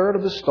a third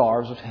of the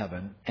stars of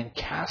heaven and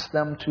cast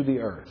them to the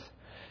earth.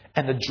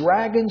 And the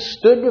dragon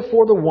stood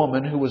before the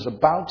woman who was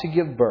about to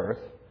give birth,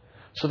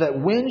 so that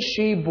when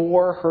she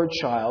bore her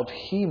child,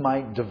 he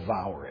might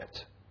devour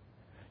it.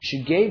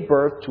 She gave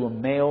birth to a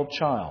male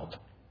child,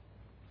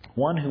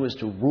 one who is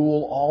to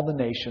rule all the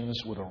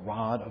nations with a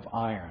rod of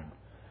iron.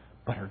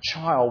 But her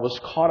child was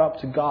caught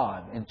up to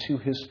God and to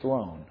His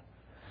throne.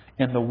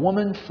 And the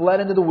woman fled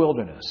into the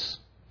wilderness,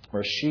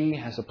 where she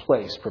has a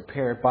place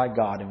prepared by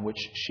God in which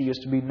she is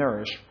to be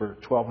nourished for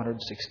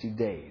 1260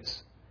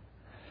 days.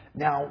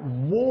 Now,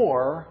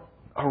 war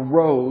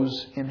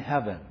arose in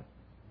heaven.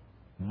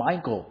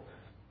 Michael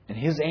and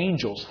his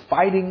angels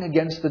fighting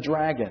against the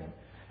dragon.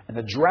 And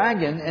the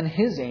dragon and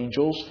his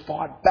angels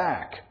fought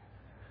back.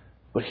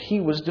 But he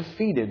was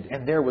defeated,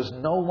 and there was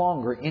no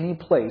longer any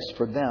place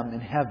for them in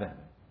heaven.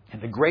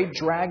 And the great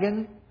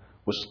dragon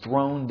was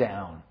thrown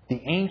down,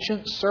 the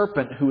ancient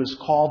serpent who is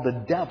called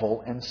the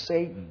devil and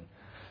Satan,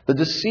 the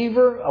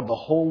deceiver of the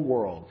whole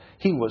world.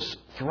 He was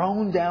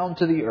thrown down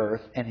to the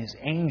earth, and his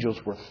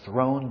angels were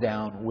thrown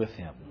down with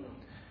him.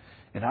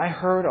 And I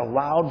heard a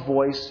loud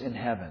voice in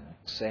heaven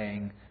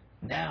saying,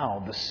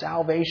 Now the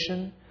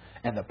salvation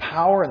and the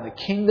power and the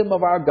kingdom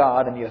of our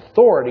God and the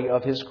authority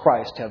of His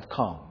Christ have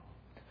come.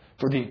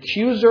 For the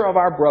accuser of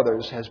our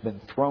brothers has been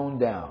thrown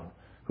down,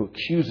 who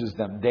accuses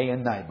them day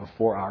and night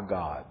before our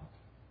God.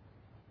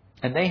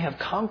 And they have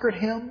conquered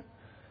him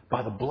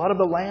by the blood of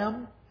the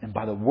Lamb and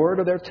by the word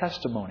of their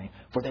testimony,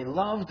 for they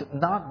loved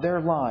not their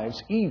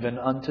lives even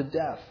unto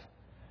death.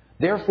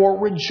 Therefore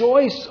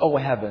rejoice, O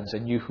heavens,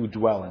 and you who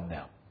dwell in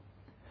them.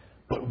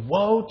 But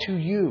woe to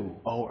you,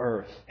 O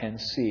earth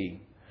and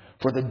sea,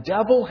 for the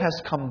devil has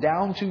come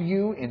down to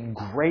you in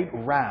great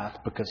wrath,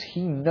 because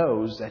he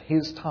knows that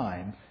his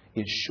time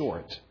is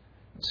short.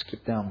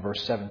 Skip down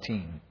verse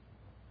 17.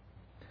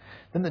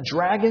 Then the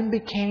dragon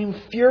became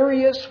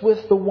furious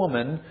with the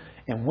woman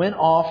and went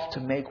off to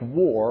make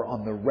war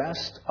on the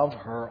rest of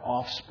her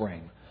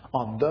offspring,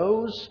 on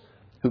those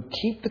who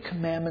keep the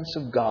commandments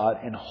of God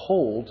and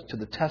hold to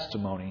the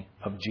testimony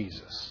of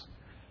Jesus.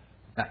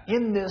 Now,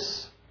 in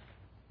this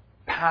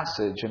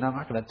passage, and I'm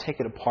not going to take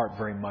it apart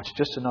very much,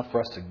 just enough for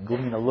us to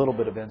glean a little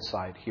bit of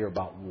insight here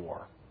about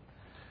war.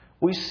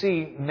 We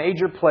see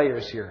major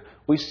players here.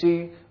 We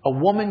see a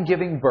woman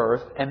giving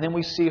birth, and then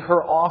we see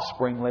her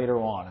offspring later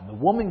on. And the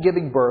woman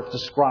giving birth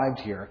described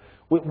here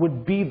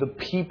would be the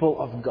people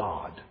of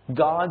God.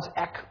 God's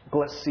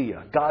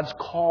ecclesia, God's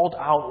called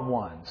out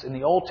ones. In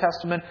the Old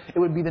Testament, it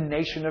would be the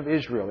nation of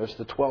Israel. There's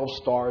the 12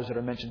 stars that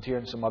are mentioned here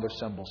and some other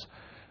symbols.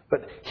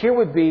 But here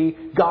would be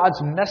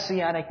God's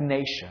messianic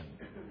nation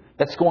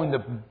that's going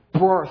to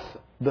birth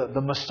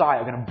the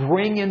Messiah, going to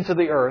bring into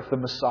the earth the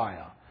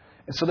Messiah.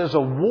 And so there's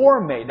a war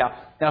made.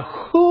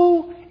 Now,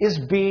 who is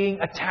being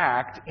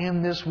attacked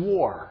in this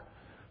war?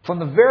 From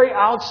the very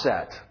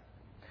outset,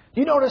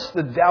 do you notice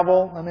the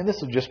devil? I mean, this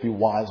would just be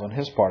wise on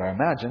his part, I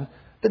imagine.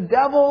 The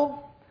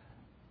devil,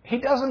 he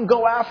doesn't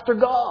go after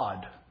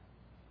God.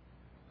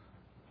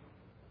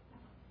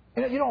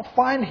 You don't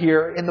find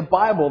here in the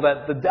Bible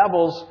that the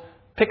devil's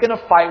picking a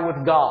fight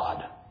with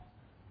God.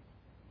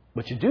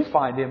 But you do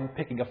find him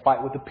picking a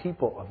fight with the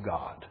people of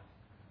God.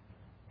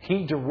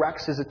 He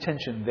directs his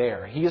attention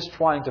there. He is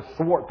trying to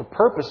thwart the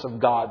purpose of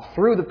God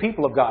through the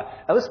people of God.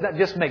 Now listen, that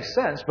just makes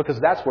sense because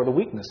that's where the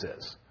weakness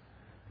is.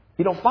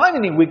 You don't find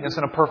any weakness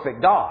in a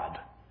perfect God.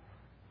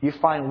 You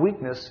find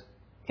weakness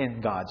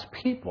in God's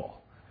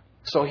people.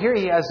 So here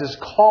he has this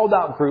called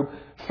out group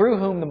through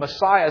whom the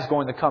Messiah is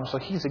going to come, so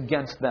he's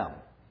against them.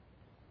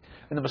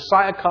 And the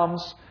Messiah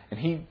comes and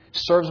he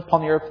serves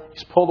upon the earth.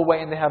 He's pulled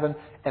away into heaven.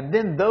 And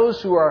then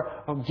those who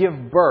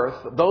give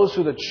birth, those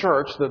who the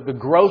church, the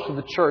growth of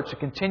the church, the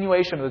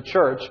continuation of the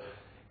church,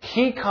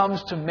 he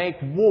comes to make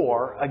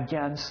war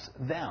against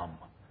them.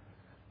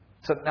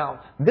 So now,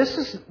 this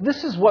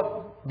is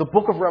what the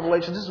book of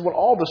Revelation, this is what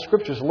all the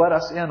scriptures let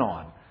us in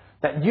on.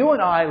 That you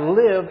and I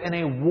live in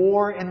a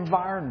war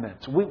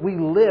environment. We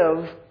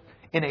live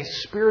in a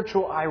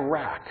spiritual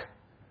Iraq.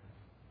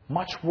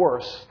 Much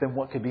worse than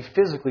what could be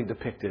physically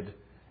depicted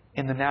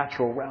in the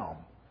natural realm.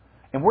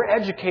 And we're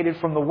educated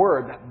from the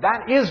Word.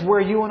 That is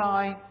where you and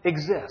I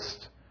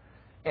exist.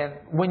 And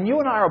when you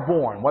and I are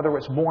born, whether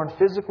it's born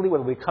physically,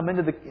 whether we come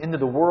into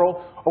the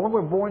world, or when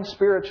we're born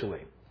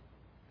spiritually,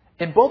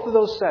 in both of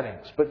those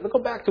settings, but go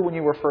back to when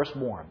you were first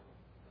born.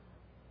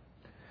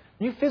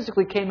 You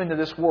physically came into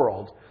this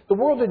world. The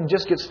world didn't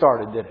just get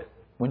started, did it,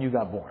 when you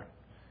got born?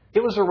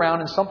 It was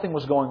around and something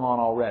was going on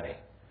already.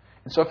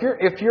 And so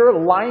if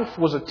your life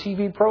was a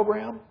TV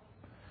program,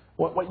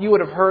 what you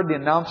would have heard the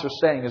announcer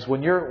saying is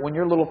when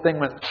your little thing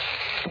went,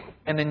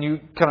 and then you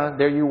kind of,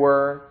 there you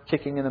were,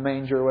 kicking in the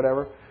manger or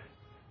whatever,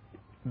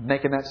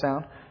 making that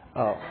sound.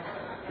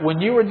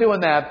 When you were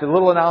doing that, the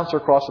little announcer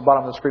across the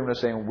bottom of the screen was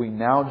saying, we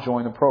now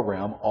join the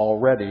program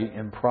already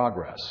in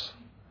progress.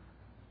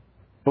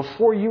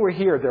 Before you were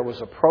here, there was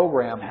a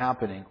program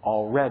happening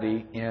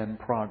already in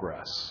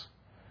progress.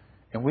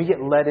 And we get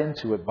led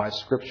into it by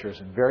Scriptures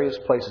in various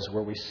places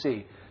where we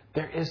see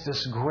there is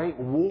this great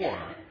war.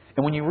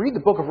 And when you read the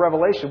book of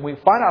Revelation, we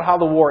find out how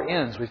the war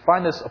ends. We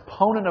find this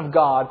opponent of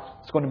God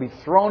is going to be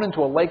thrown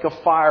into a lake of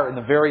fire in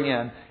the very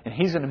end, and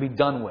he's going to be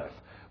done with.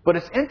 But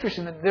it's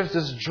interesting that there's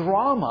this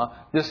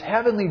drama, this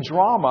heavenly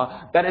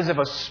drama, that is of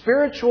a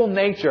spiritual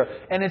nature,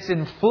 and it's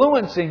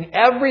influencing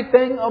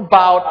everything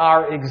about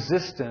our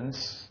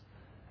existence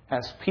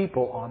as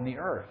people on the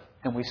earth.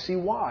 And we see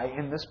why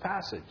in this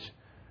passage.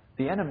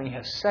 The enemy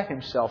has set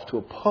himself to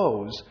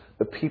oppose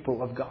the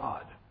people of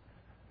God.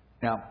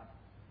 Now,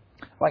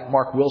 like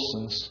Mark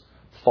Wilson's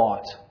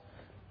thought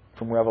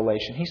from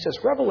Revelation, he says,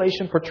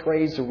 Revelation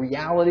portrays the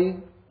reality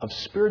of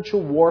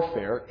spiritual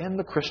warfare in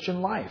the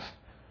Christian life.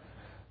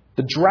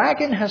 The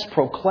dragon has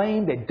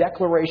proclaimed a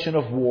declaration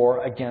of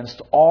war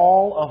against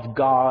all of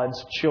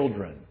God's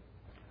children.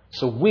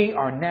 So we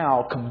are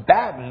now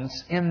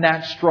combatants in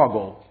that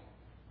struggle,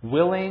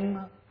 willing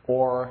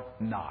or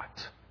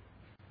not.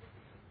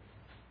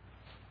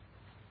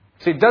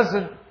 See, it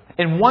doesn't,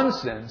 in one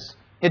sense,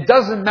 it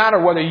doesn't matter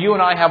whether you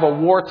and I have a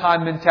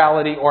wartime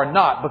mentality or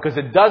not, because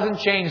it doesn't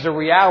change the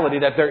reality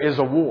that there is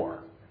a war.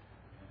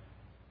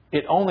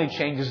 It only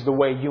changes the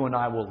way you and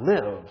I will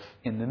live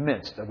in the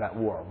midst of that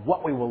war.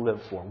 What we will live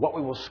for, what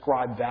we will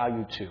ascribe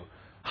value to,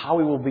 how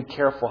we will be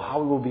careful,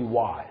 how we will be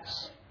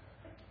wise.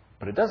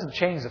 But it doesn't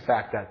change the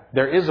fact that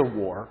there is a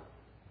war,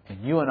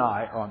 and you and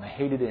I are on the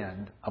hated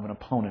end of an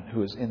opponent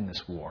who is in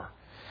this war.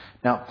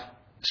 Now,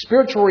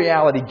 spiritual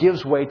reality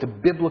gives way to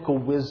biblical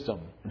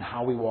wisdom in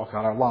how we walk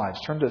out our lives.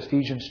 Turn to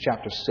Ephesians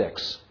chapter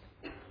 6.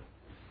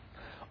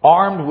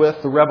 Armed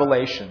with the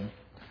revelation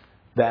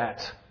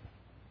that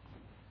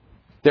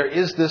there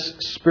is this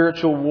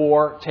spiritual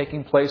war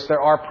taking place.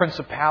 There are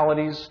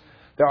principalities.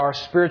 There are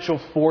spiritual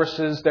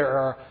forces.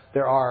 There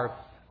are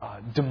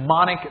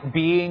demonic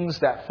beings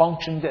that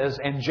functioned as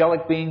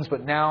angelic beings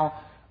but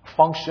now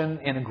function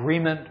in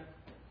agreement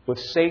with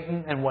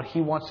Satan and what he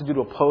wants to do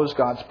to oppose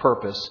God's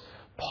purpose.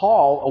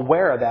 Paul,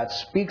 aware of that,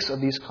 speaks of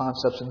these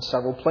concepts in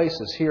several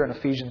places. Here in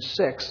Ephesians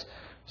 6,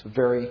 it's a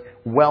very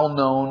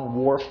well-known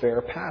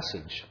warfare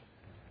passage.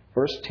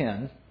 Verse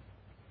 10.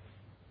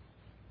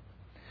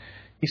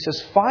 He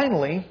says,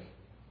 finally,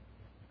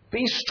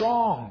 be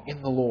strong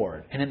in the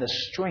Lord and in the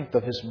strength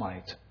of His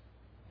might.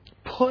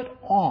 Put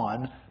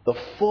on the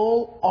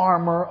full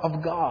armor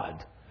of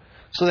God,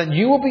 so that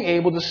you will be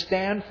able to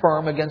stand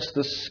firm against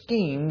the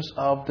schemes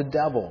of the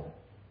devil.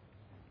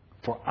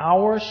 For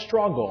our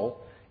struggle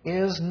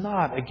is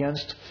not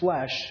against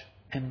flesh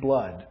and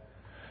blood,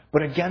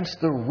 but against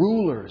the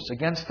rulers,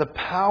 against the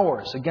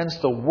powers,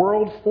 against the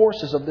world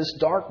forces of this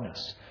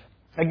darkness,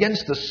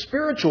 against the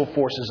spiritual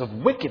forces of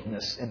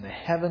wickedness in the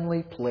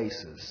heavenly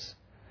places.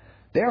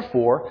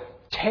 Therefore,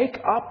 take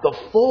up the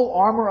full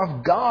armor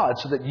of God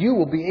so that you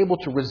will be able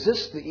to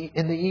resist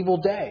in the evil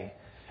day,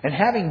 and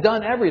having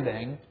done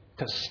everything,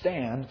 to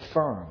stand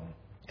firm.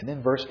 And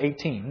then verse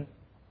 18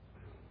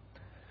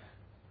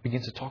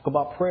 begins to talk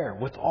about prayer.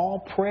 With all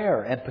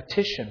prayer and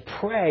petition,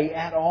 pray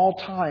at all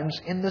times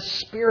in the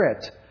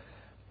Spirit.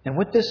 And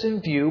with this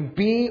in view,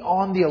 be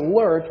on the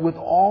alert with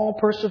all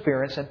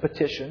perseverance and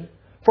petition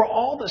for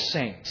all the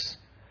saints.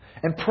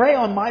 And pray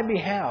on my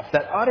behalf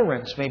that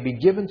utterance may be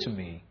given to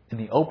me in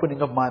the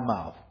opening of my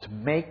mouth, to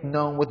make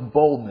known with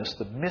boldness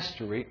the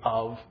mystery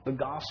of the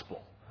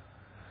gospel.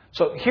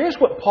 So here's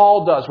what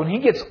Paul does. When he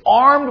gets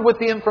armed with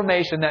the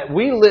information that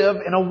we live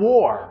in a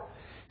war,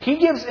 he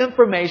gives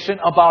information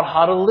about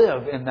how to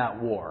live in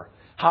that war,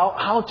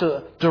 how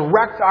to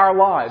direct our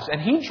lives.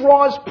 And he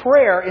draws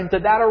prayer into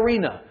that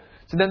arena.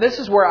 So then this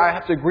is where I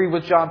have to agree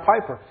with John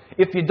Piper.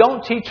 If you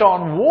don't teach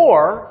on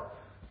war,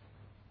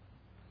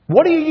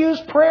 what do you use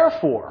prayer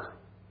for?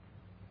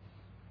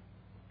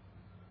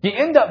 You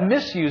end up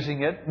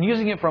misusing it and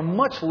using it for a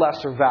much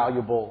lesser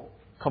valuable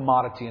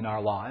commodity in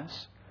our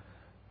lives.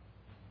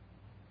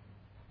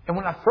 And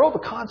when I throw the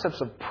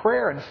concepts of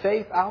prayer and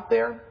faith out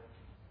there,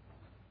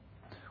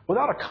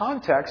 without a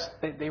context,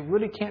 they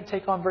really can't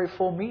take on very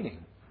full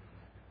meaning.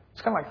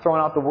 It's kind of like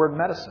throwing out the word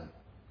medicine.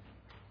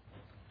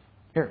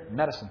 Here,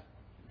 medicine.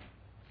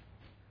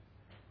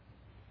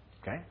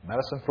 Okay,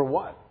 medicine for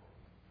what?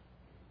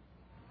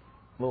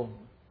 A little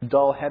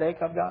dull headache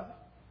I've got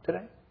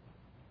today?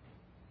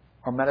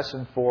 Or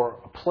medicine for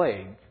a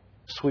plague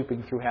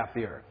sweeping through half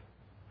the earth?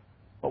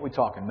 What are we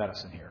talking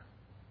medicine here?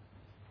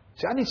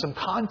 See, I need some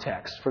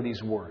context for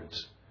these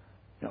words.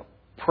 You know,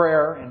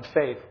 prayer and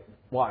faith.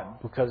 Why?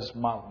 Because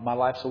my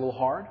life's a little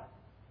hard?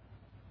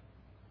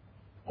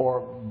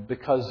 or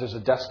because there's a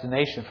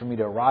destination for me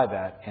to arrive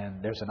at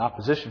and there's an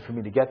opposition for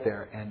me to get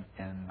there, and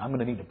I'm going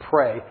to need to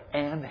pray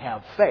and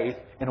have faith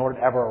in order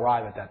to ever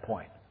arrive at that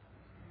point.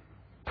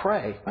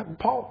 Pray.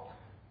 Paul,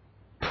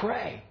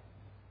 pray.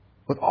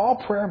 With all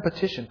prayer and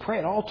petition, pray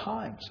at all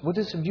times. With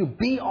this in view,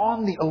 be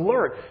on the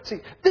alert. See,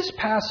 this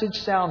passage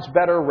sounds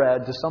better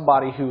read to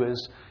somebody who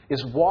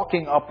is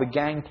walking up the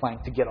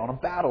gangplank to get on a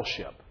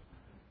battleship.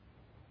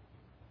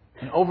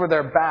 And over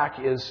their back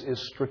is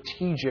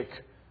strategic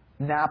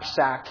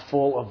knapsack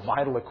full of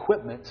vital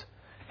equipment.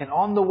 And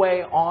on the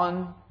way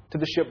on to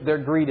the ship,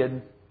 they're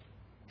greeted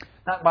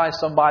not by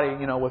somebody,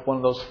 with one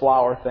of those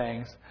flower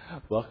things.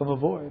 Welcome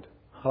aboard.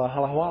 Hala,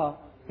 hala, hala.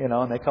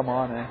 And they come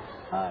on and,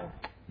 hi.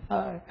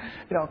 Hi.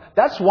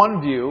 That's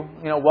one view.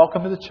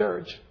 Welcome to the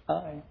church.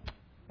 Hi.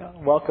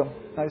 Welcome.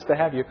 Nice to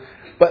have you.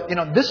 But,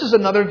 this is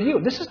another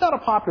view. This is not a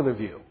popular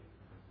view.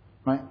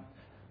 Right?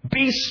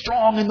 Be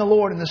strong in the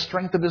Lord in the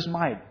strength of His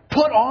might.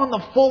 Put on the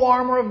full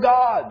armor of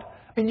God.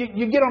 I mean,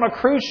 you get on a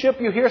cruise ship,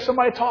 you hear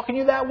somebody talking to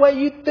you that way,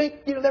 you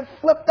think, they're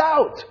flipped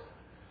out.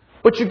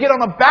 But you get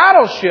on a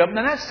battleship, and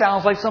that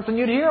sounds like something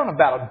you'd hear on a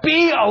battle.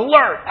 Be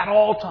alert at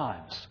all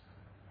times.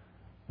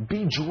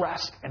 Be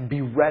dressed and be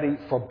ready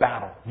for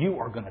battle. You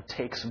are going to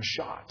take some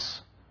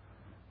shots.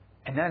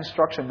 And that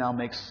instruction now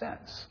makes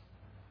sense.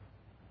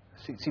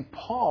 See,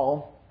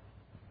 Paul,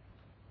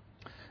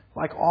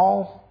 like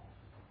all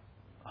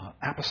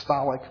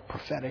apostolic,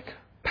 prophetic,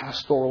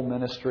 pastoral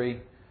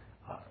ministry,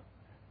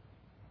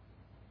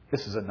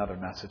 this is another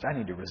message. I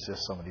need to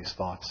resist some of these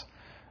thoughts.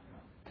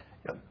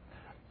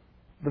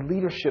 The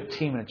leadership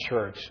team in a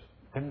church,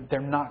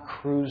 they're not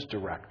cruise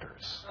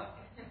directors.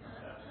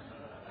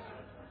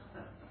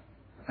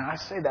 And I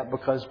say that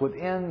because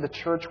within the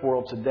church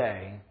world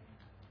today,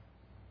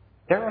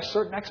 there are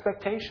certain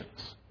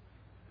expectations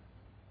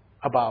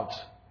about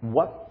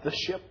what the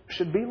ship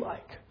should be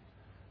like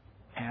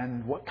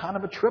and what kind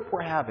of a trip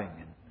we're having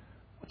and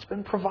what's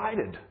been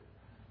provided.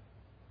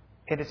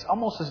 And it's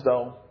almost as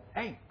though,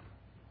 hey,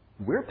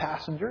 we're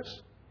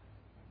passengers.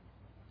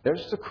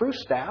 There's the crew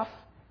staff.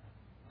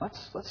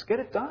 Let's get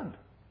it done.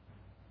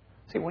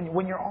 See,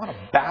 when you're on a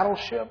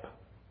battleship,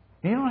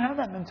 you don't have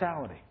that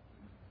mentality.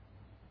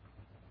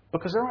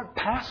 Because there aren't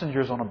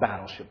passengers on a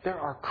battleship. There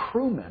are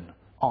crewmen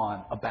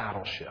on a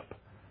battleship.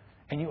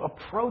 And you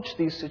approach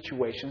these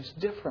situations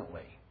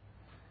differently.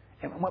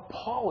 And what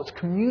Paul is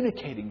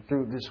communicating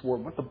through this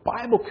word, what the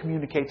Bible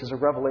communicates as a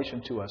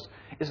revelation to us,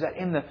 is that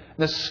in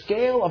the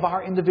scale of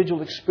our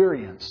individual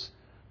experience,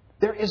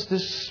 there is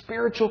this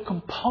spiritual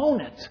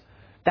component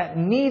that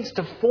needs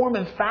to form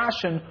and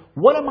fashion,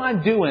 what am I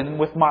doing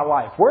with my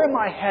life? Where am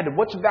I headed?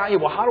 What's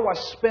valuable? How do I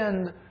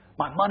spend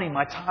my money,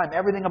 my time,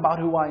 everything about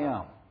who I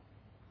am?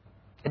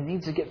 It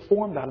needs to get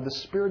formed out of the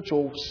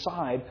spiritual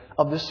side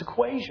of this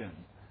equation.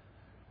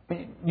 I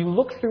mean, you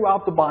look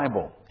throughout the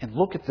Bible and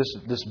look at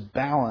this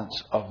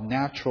balance of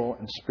natural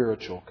and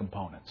spiritual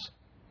components.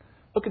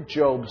 Look at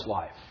Job's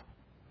life.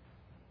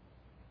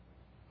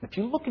 If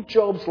you look at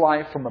Job's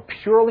life from a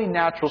purely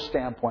natural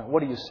standpoint,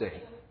 what do you see?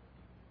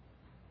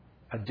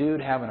 A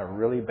dude having a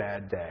really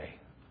bad day.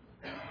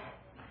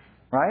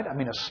 Right? I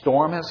mean, a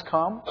storm has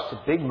come.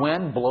 A big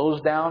wind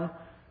blows down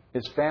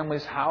his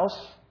family's house.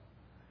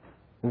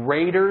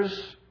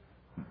 Raiders,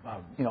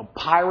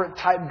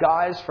 pirate-type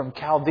guys from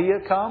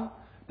Chaldea come.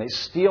 They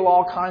steal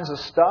all kinds of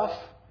stuff.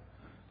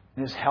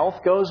 And his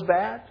health goes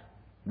bad.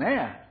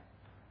 Man,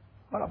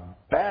 what a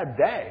bad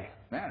day.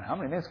 Man, how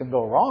many things can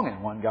go wrong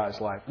in one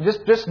guy's life?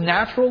 Just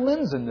natural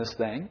lens in this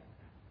thing.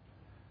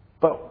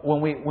 But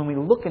when we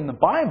look in the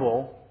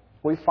Bible,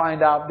 we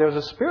find out there's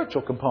a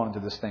spiritual component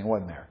to this thing,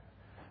 wasn't there?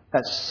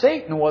 That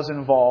Satan was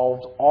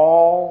involved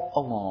all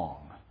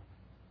along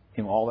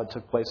in all that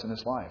took place in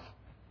his life.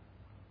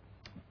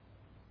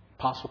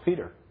 Apostle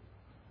Peter,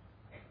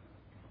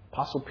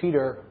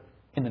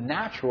 in the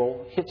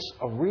natural, hits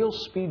a real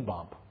speed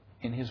bump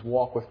in his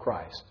walk with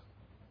Christ.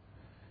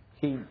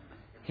 He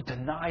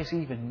denies he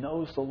even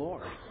knows the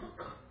Lord.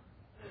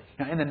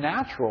 Now, in the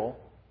natural,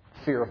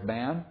 fear of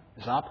man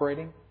is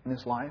operating in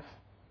his life.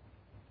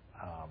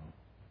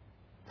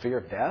 Fear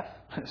of death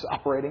is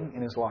operating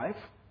in his life.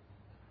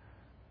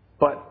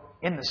 But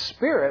in the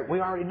Spirit, we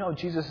already know,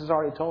 Jesus has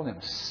already told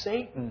him,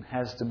 Satan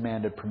has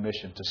demanded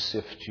permission to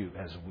sift you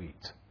as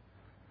wheat.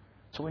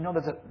 So we know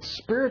that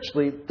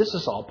spiritually, this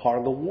is all part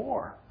of the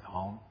war. It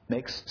all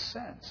makes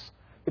sense.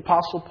 The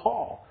Apostle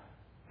Paul,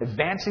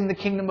 advancing the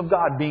kingdom of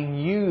God, being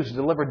used to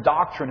deliver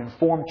doctrine and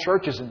form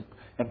churches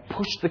and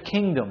push the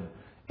kingdom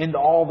into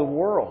all the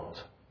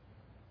world.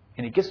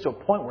 And he gets to a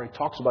point where he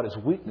talks about his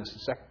weakness in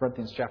 2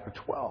 Corinthians chapter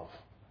 12.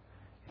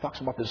 He talks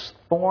about this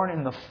thorn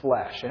in the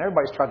flesh. And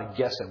everybody's trying to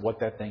guess at what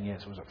that thing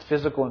is. Was it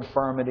physical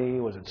infirmity?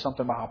 Was it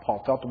something about how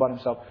Paul felt about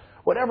himself?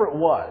 Whatever it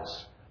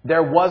was,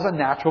 there was a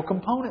natural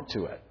component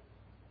to it.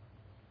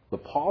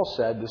 But Paul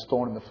said this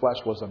thorn in the flesh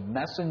was a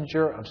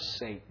messenger of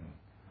Satan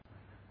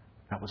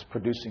that was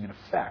producing an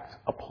effect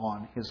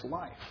upon his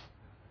life.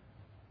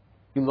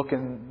 You look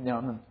in,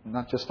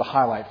 not just the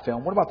highlight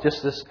film. What about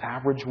just this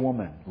average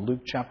woman?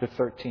 Luke chapter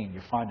 13.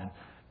 You're finding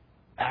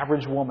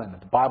Average woman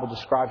that the Bible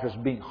describes her as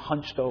being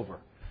hunched over.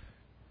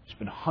 She's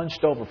been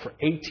hunched over for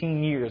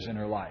 18 years in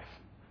her life.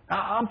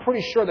 Now, I'm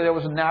pretty sure that there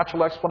was a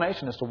natural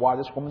explanation as to why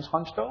this woman's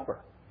hunched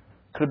over.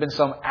 Could have been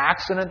some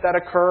accident that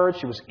occurred.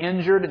 She was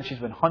injured and she's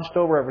been hunched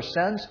over ever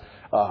since.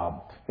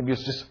 Maybe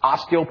it's just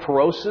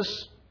osteoporosis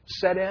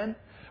set in.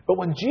 But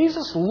when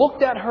Jesus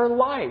looked at her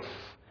life,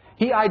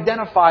 He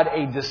identified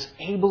a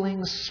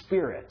disabling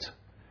spirit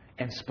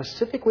and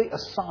specifically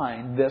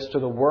assigned this to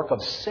the work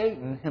of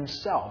Satan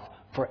himself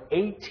for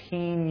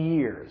 18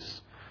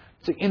 years.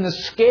 So in the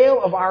scale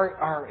of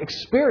our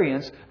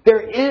experience,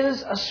 there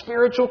is a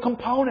spiritual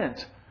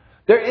component.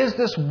 There is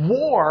this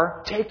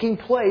war taking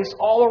place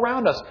all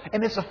around us,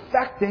 and it's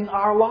affecting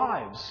our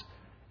lives.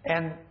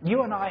 And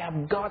you and I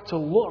have got to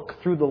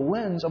look through the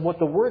lens of what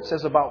the Word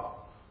says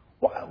about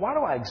why do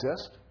I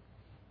exist?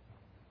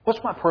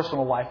 What's my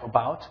personal life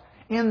about?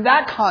 In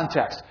that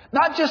context.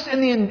 Not just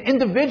in the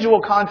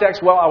individual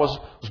context, well, I was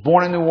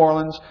born in New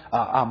Orleans,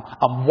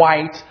 I'm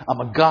white, I'm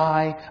a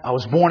guy, I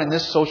was born in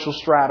this social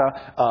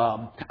strata,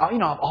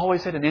 I've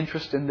always had an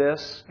interest in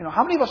this.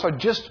 How many of us are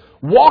just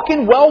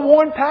walking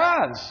well-worn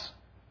paths?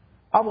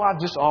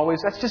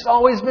 That's just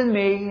always been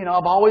me,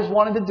 I've always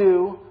wanted to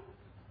do.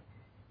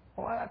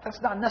 Well,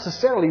 that's not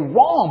necessarily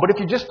wrong, but if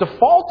you're just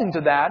defaulting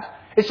to that,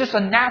 it's just a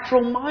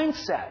natural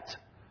mindset.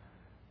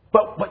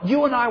 But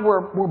you and I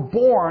were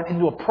born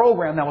into a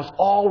program that was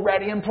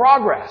already in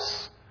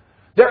progress.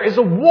 There is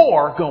a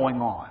war going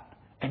on.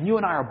 And you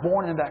and I are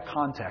born into that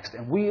context.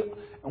 And we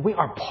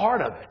are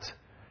part of it.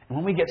 And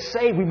when we get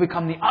saved, we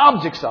become the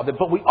objects of it.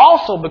 But we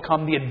also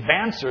become the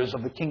advancers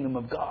of the kingdom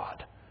of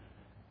God.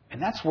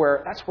 And that's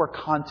where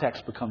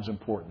context becomes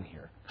important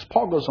here. As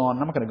Paul goes on,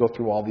 and I'm not going to go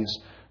through all these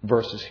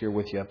verses here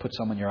with you. I put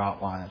some in your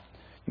outline.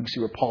 You can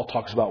see where Paul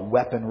talks about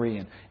weaponry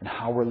and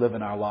how we're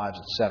living our lives,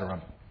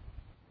 etc.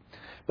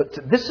 But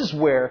this is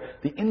where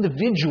the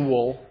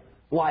individual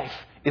life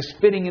is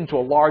fitting into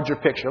a larger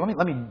picture.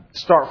 Let me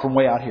start from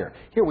way out here.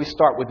 Here we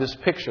start with this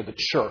picture, the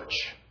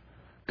church.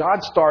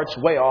 God starts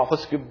way off.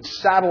 Let's give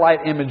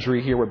satellite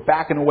imagery here. We're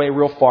backing away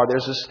real far.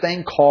 There's this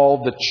thing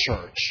called the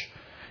church.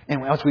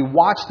 And as we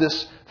watch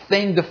this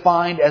thing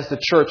defined as the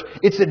church,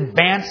 it's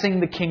advancing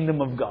the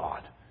kingdom of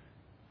God.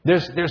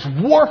 There's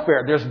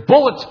warfare. There's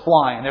bullets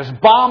flying. There's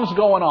bombs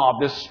going off.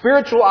 There's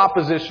spiritual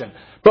opposition.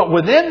 But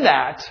within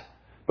that,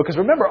 because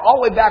remember,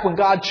 all the way back when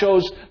God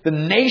chose the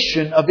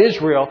nation of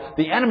Israel,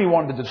 the enemy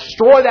wanted to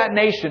destroy that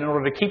nation in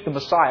order to keep the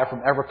Messiah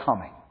from ever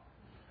coming.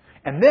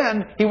 And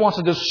then He wants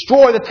to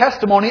destroy the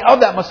testimony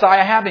of that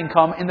Messiah having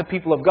come in the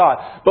people of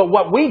God. But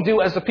what we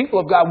do as the people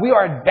of God, we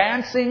are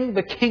advancing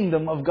the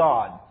kingdom of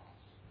God.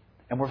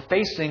 And we're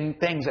facing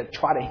things that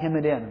try to hem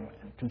it in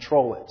and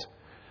control it.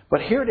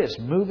 But here it is,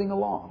 moving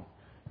along.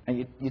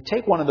 And you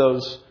take one of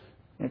those,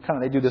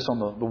 they do this on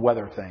the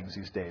weather things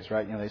these days,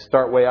 right? They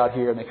start way out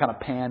here and they kind of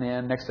pan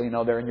in. Next thing you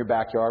know, they're in your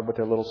backyard with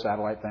their little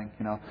satellite thing.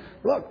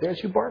 Look, there's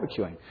you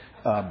barbecuing.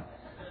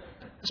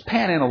 Just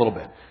pan in a little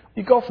bit.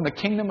 You go from the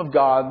kingdom of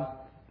God,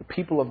 the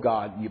people of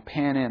God, and you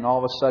pan in. All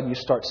of a sudden, you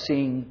start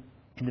seeing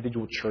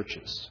individual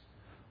churches,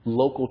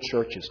 local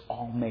churches,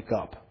 all make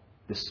up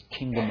this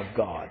kingdom of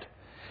God.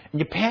 And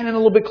you pan in a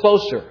little bit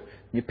closer.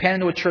 You pan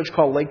into a church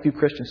called Lakeview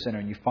Christian Center,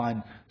 and you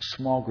find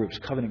small groups,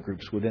 covenant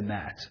groups within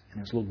that. And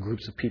there's little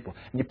groups of people.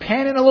 And you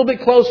pan in a little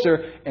bit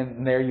closer,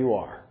 and there you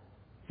are.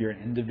 You're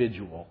an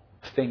individual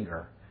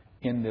finger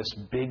in this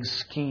big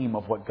scheme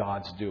of what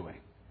God's doing.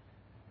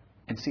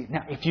 And see,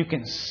 now, if you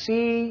can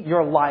see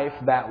your life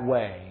that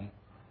way,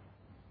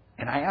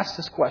 and I ask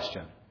this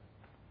question,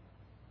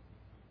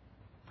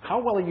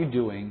 how well are you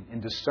doing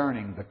in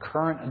discerning the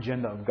current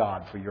agenda of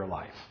God for your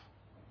life?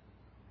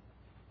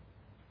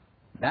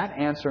 That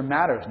answer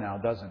matters now,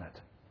 doesn't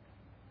it?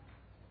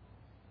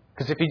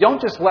 Because if you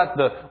don't just let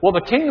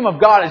the kingdom of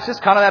God is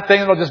just kind of that thing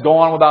that'll just go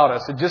on without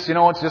us. It just,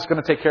 it's just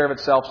going to take care of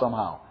itself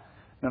somehow.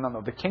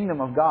 No. The kingdom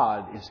of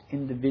God is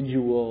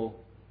individual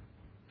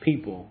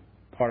people,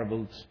 part of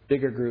a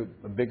bigger group,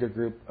 a bigger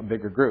group, a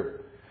bigger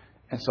group.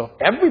 And so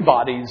if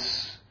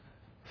everybody's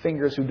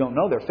fingers who don't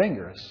know their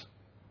fingers,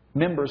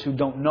 members who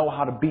don't know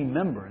how to be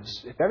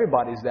members, if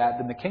everybody's that,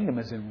 then the kingdom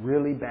is in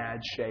really bad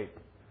shape.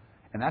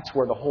 And that's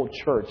where the whole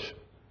church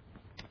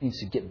needs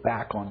to get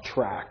back on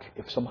track.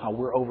 If somehow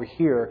we're over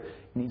here,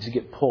 it needs to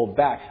get pulled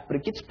back. But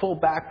it gets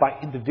pulled back by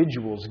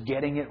individuals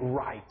getting it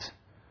right.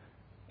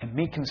 And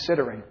me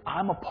considering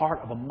I'm a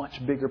part of a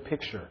much bigger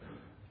picture.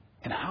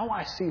 And how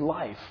I see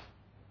life,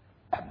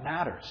 that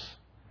matters.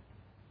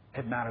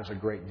 It matters a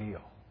great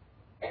deal.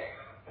 In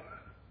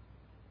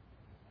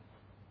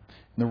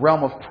the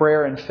realm of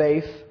prayer and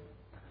faith,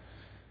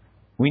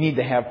 we need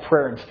to have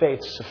prayer and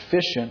faith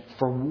sufficient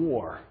for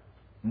war,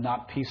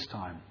 not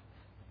peacetime.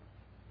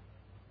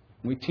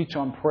 We teach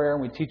on prayer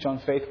and we teach on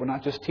faith. We're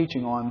not just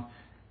teaching on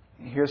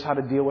here's how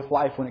to deal with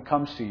life when it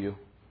comes to you.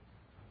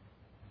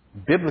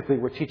 Biblically,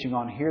 we're teaching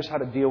on here's how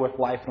to deal with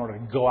life in order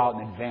to go out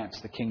and advance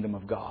the kingdom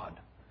of God.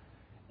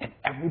 And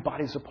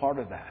everybody's a part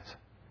of that.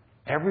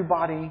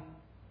 Everybody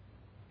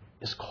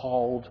is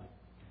called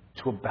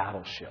to a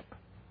battleship.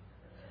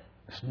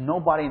 There's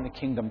nobody in the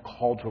kingdom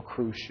called to a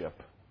cruise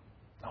ship.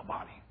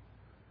 Nobody.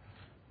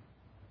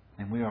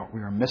 And we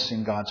are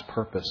missing God's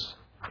purpose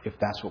if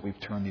that's what we've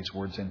turned these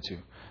words into.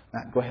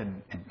 Matt, go ahead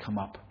and come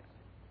up.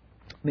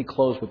 Let me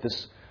close with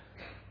this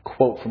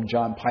quote from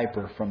John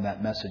Piper from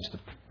that message, the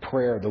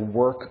prayer, the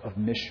work of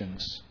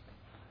missions.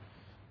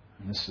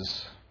 And this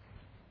is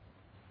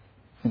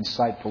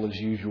insightful as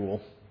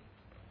usual.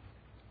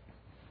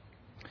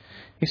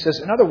 He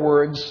says, in other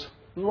words,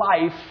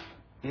 life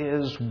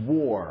is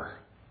war.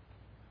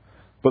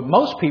 But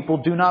most people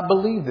do not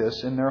believe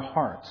this in their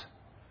heart.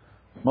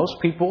 Most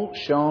people,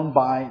 shown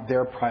by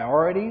their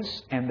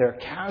priorities and their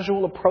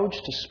casual approach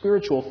to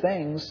spiritual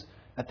things,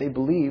 that they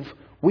believe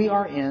we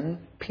are in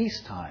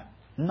peacetime,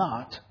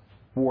 not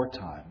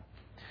wartime.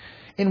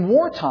 In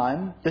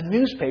wartime, the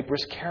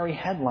newspapers carry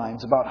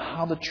headlines about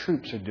how the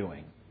troops are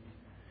doing.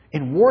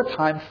 In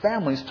wartime,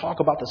 families talk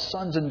about the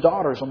sons and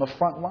daughters on the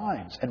front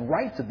lines and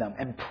write to them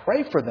and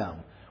pray for them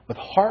with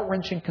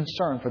heart-wrenching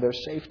concern for their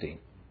safety.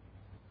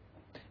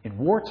 In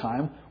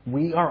wartime,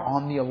 we are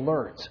on the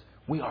alert.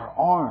 We are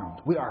armed.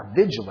 We are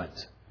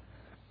vigilant.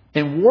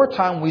 In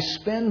wartime, we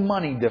spend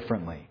money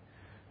differently.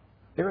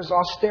 There is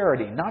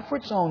austerity, not for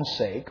its own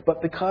sake,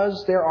 but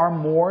because there are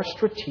more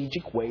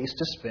strategic ways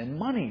to spend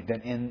money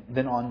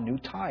than on new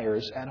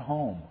tires at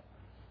home.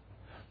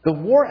 The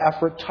war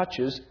effort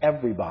touches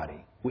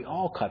everybody. We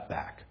all cut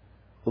back.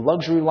 The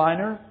luxury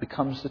liner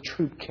becomes the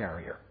troop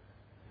carrier.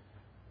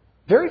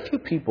 Very few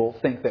people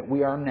think that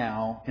we are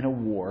now in a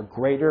war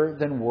greater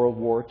than World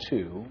War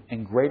II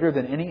and greater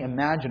than any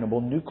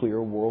imaginable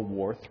nuclear World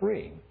War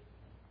III.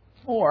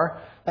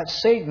 Or that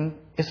Satan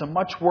is a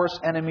much worse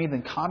enemy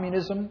than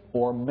communism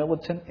or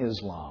militant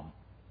Islam.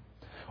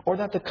 Or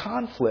that the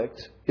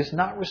conflict is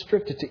not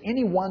restricted to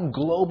any one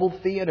global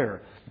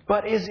theater,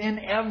 but is in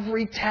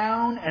every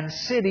town and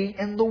city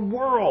in the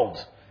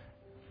world.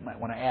 You might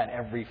want to add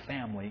every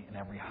family and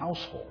every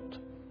household.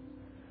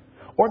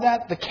 Or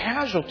that the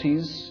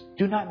casualties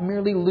do not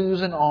merely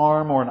lose an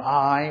arm or an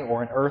eye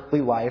or an earthly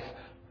life,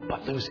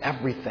 but lose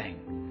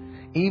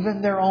everything,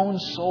 even their own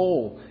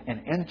soul,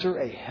 and enter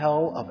a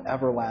hell of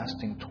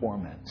everlasting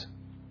torment.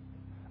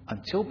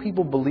 Until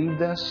people believe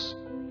this,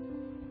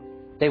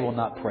 they will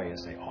not pray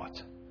as they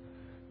ought.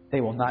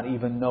 They will not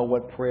even know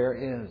what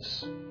prayer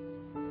is.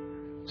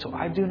 So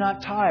I do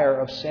not tire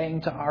of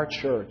saying to our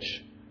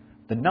church,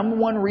 the number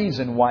one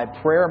reason why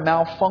prayer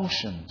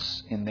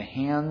malfunctions in the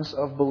hands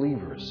of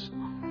believers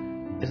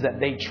is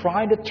that they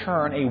try to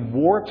turn a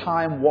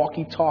wartime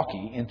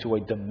walkie-talkie into a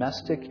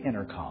domestic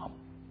intercom.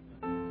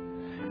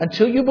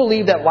 Until you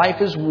believe that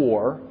life is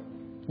war,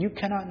 you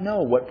cannot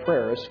know what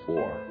prayer is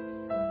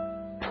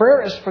for.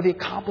 Prayer is for the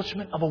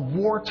accomplishment of a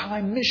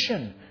wartime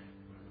mission.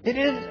 It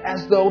is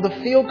as though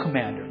the field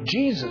commander,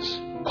 Jesus,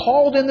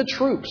 called in the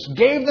troops,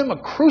 gave them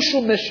a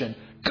crucial mission: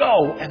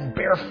 go and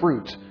bear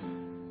fruit.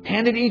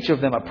 Handed each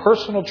of them a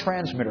personal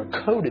transmitter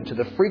coded to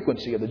the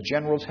frequency of the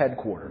general's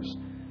headquarters,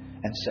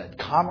 and said,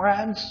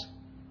 comrades,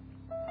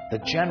 the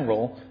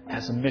general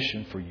has a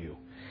mission for you.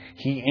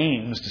 He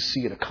aims to see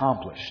it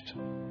accomplished.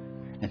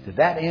 And to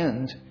that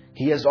end,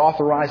 he has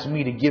authorized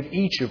me to give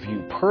each of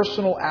you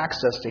personal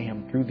access to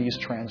him through these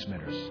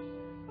transmitters.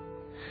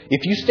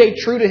 If you stay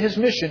true to his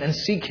mission and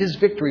seek his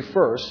victory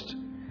first,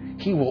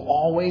 he will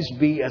always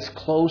be as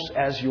close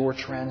as your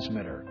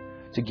transmitter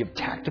to give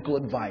tactical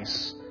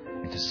advice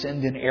and to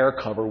send in air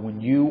cover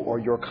when you or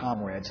your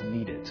comrades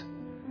need it.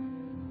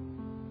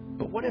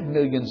 But what have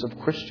millions of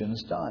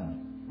Christians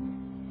done?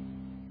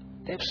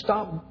 They've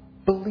stopped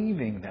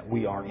believing that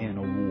we are in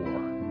a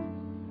war.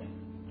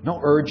 No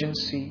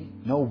urgency,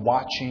 no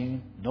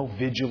watching, no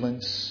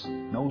vigilance,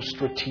 no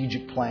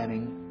strategic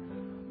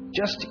planning.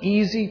 Just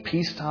easy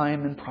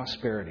peacetime and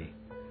prosperity.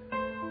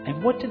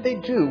 And what did they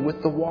do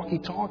with the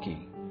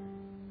walkie-talkie?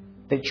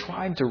 They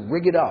tried to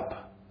rig it up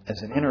as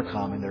an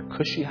intercom in their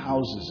cushy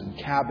houses and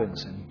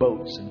cabins and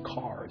boats and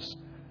cars.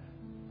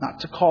 Not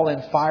to call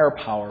in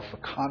firepower for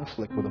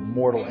conflict with a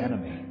mortal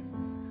enemy,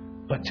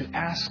 but to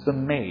ask the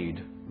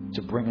maid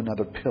to bring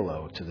another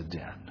pillow to the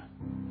den.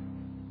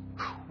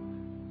 Whew.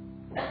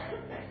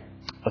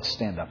 Let's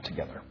stand up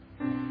together.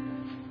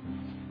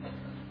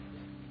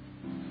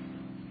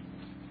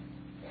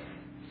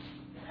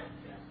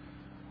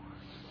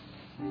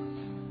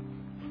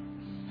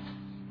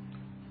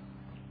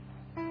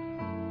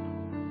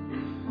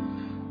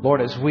 Lord,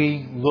 as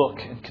we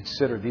look and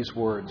consider these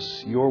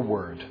words, your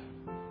word,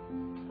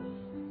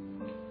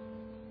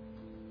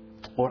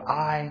 Lord,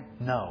 I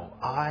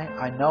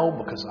know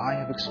because I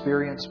have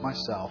experienced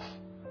myself.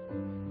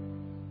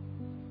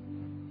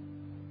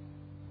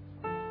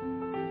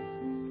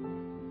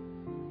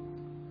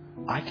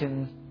 I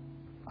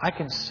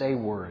can say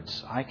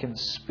words, I can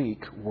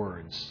speak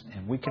words,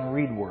 and we can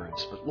read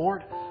words. But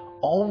Lord,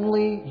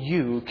 only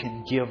you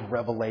can give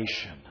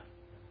revelation.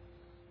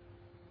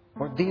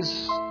 Lord,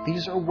 these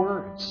are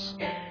words.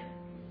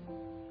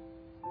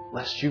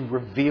 Lest you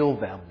reveal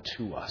them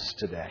to us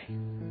today.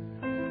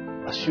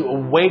 Lest you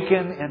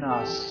awaken in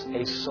us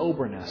a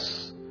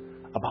soberness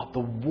about the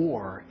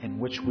war in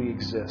which we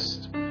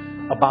exist.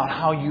 About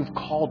how you've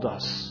called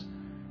us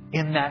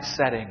in that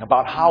setting,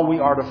 about how we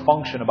are to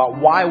function, about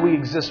why we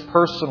exist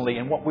personally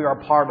and what we are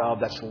a part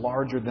of that's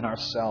larger than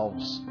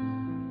ourselves,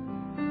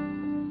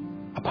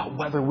 about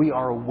whether we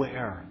are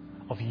aware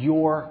of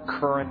your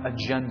current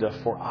agenda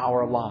for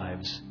our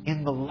lives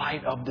in the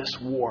light of this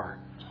war.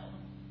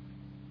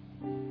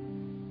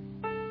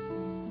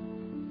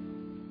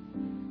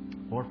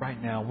 Lord,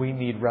 right now we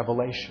need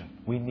revelation.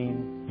 We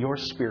need your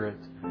Spirit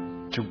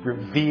to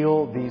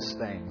reveal these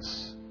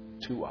things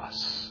to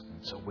us.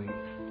 And so we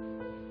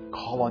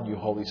call on you,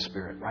 Holy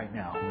Spirit, right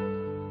now.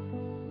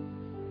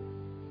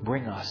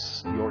 Bring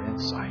us your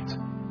insight.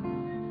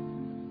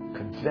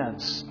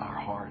 Convince our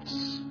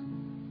hearts.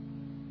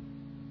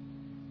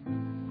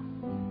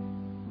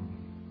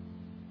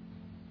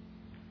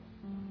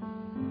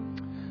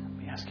 Let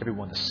me ask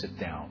everyone to sit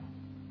down.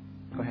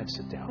 Go ahead,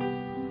 sit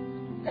down.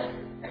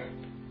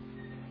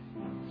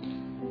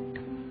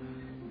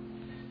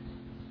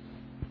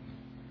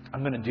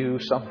 I'm going to do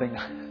something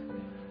like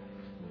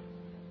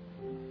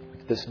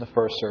this in the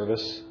first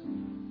service.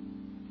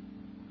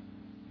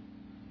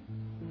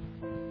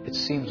 It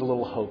seems a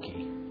little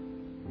hokey.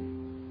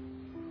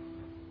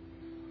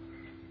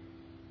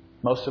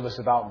 Most of us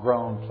have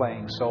outgrown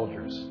playing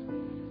soldiers.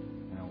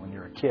 You know, when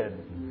you're a kid,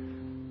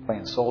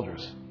 playing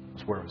soldiers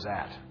is where it was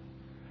at.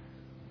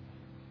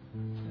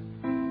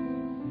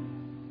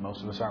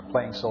 Most of us aren't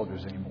playing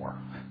soldiers anymore.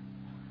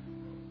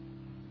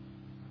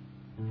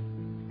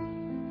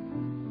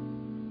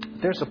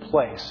 There's a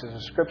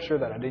scripture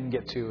that I didn't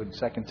get to in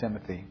 2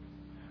 Timothy.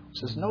 It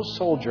says, no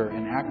soldier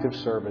in active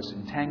service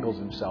entangles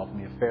himself in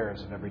the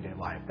affairs of everyday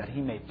life, that he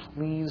may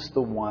please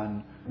the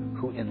one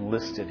who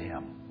enlisted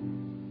him.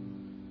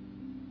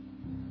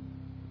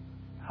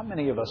 How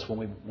many of us,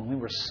 when we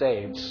were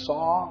saved,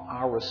 saw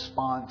our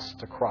response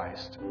to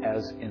Christ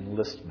as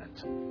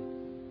enlistment?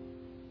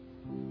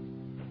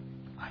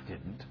 I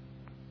didn't.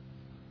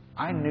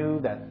 I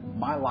knew that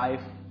my life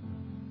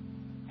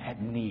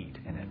had need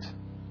in it.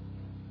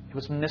 It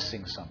was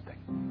missing something.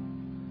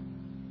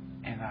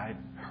 And I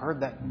heard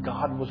that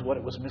God was what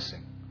it was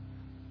missing.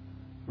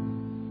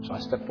 So I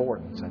stepped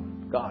forward and said,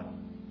 God,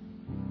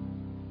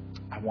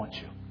 I want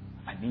you.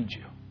 I need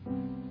you.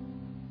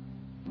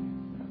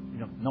 You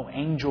know, no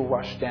angel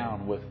rushed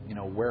down with,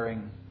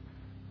 wearing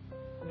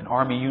an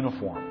army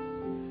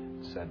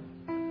uniform. Said,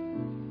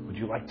 would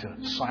you like to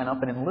sign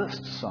up and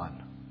enlist,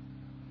 son?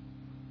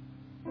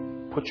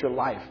 Put your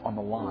life on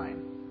the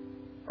line.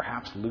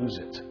 Perhaps lose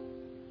it.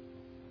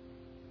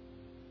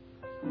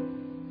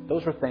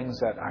 Those were things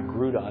that I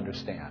grew to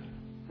understand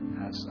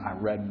as I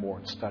read more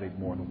and studied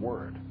more of the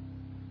Word.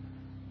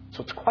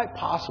 So it's quite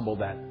possible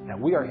that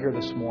we are here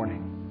this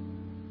morning,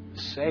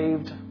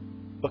 saved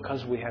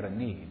because we had a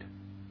need,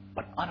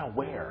 but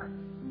unaware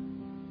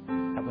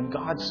that when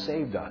God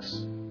saved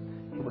us,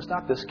 it was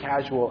not this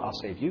casual, I'll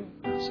save you,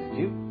 I'll save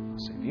you, I'll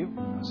save you,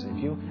 I'll save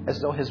you, as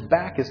though His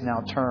back is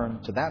now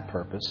turned to that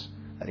purpose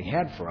that He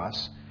had for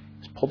us.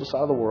 He's pulled us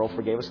out of the world,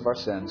 forgave us of our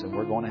sins, and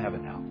we're going to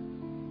heaven now.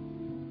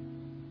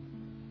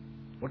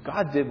 What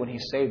God did when He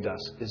saved us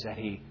is that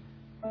He,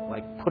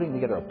 like putting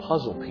together a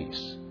puzzle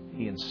piece,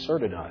 He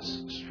inserted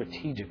us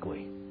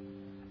strategically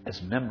as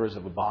members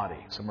of a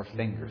body. Some are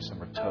fingers, some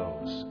are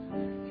toes.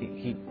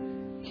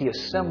 He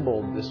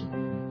assembled this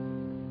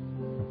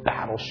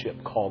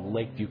battleship called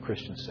Lakeview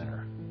Christian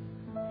Center.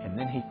 And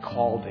then He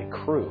called a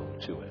crew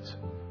to it.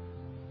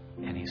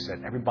 And He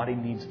said, everybody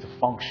needs to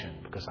function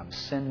because I'm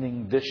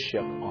sending this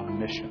ship on a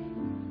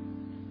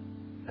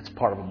mission. That's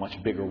part of a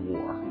much bigger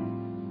war.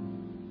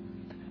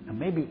 And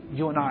maybe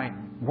you and I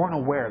weren't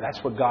aware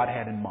that's what God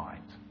had in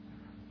mind.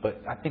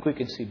 But I think we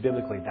can see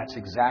biblically that's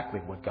exactly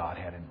what God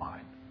had in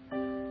mind.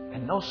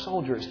 And no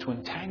soldier is to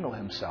entangle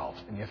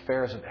himself in the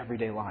affairs of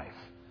everyday life,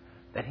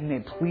 that he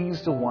may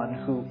please the one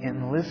who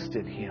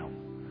enlisted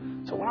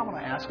him. So what I want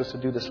to ask us to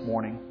do this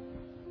morning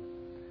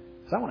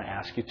is I want to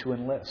ask you to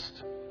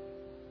enlist.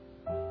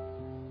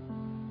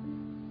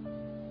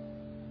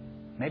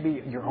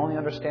 Maybe your only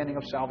understanding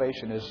of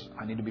salvation is,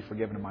 I need to be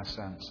forgiven of my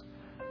sins.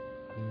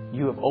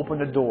 You have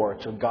opened a door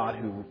to God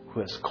who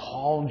has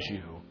called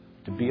you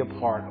to be a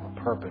part of a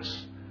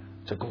purpose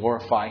to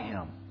glorify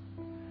Him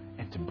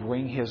and to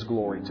bring His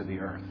glory to the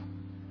earth.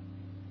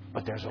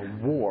 But there's a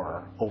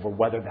war over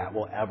whether that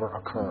will ever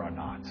occur or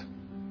not.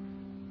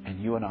 And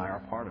you and I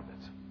are part of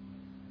it.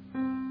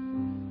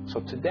 So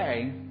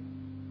today,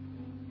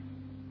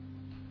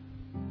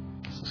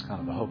 this is kind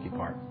of the hokey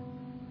part.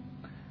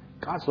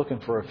 God's looking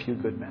for a few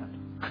good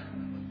men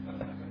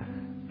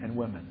and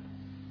women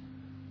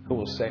who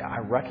will say, I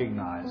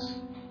recognize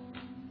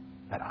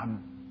that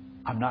I'm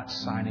not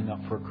signing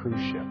up for a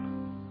cruise ship.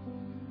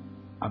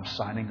 I'm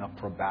signing up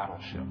for a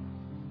battleship.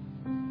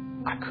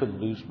 I could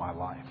lose my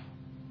life.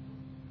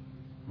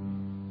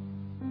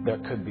 There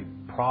could be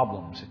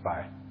problems if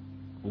I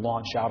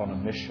launch out on a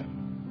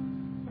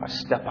mission. If I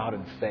step out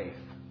in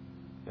faith,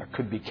 there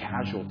could be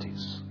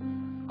casualties.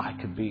 I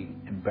could be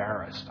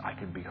embarrassed. I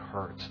could be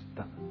hurt.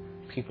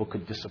 People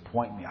could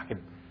disappoint me. I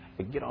could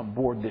get on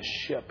board this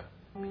ship.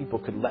 People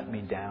could let me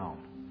down.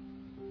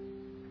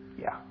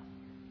 Yeah.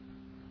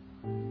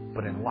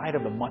 but in light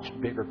of a much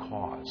bigger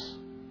cause,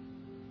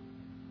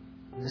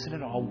 isn't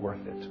it all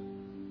worth it?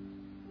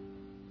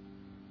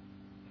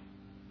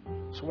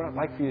 So what I'd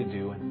like for you to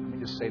do, and let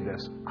me just say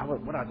this,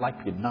 what I'd like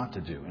for you not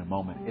to do in a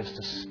moment is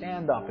to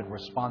stand up in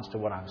response to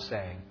what I'm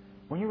saying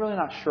when you're really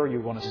not sure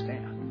you want to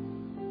stand.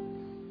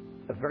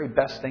 The very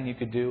best thing you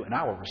could do, and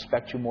I will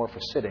respect you more for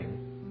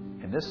sitting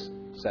in this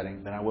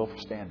setting than I will for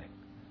standing,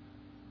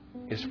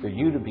 is for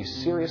you to be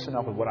serious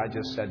enough with what I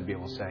just said to be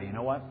able to say, you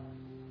know what?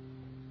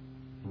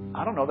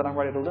 I don't know that I'm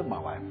ready to live my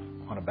life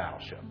on a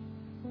battleship.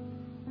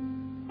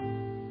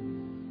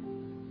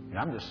 And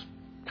I'm just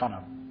kind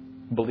of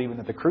believing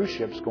that the cruise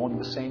ship's going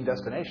to the same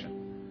destination.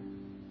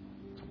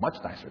 It's a much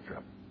nicer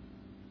trip.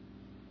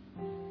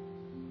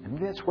 And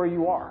maybe that's where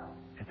you are.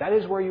 If that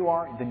is where you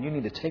are, then you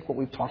need to take what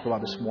we've talked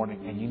about this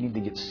morning and you need to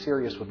get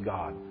serious with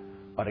God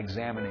about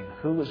examining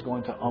who is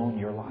going to own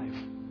your life.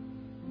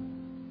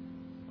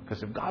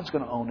 Because if God's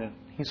going to own it,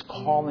 He's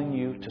calling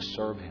you to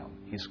serve Him.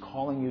 He's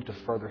calling you to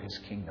further His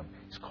kingdom.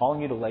 He's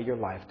calling you to lay your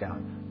life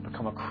down,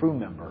 become a crew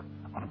member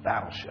on a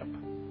battleship.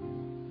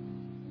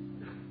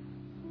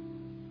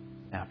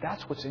 Now, if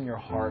that's what's in your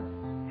heart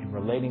in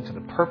relating to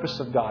the purpose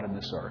of God in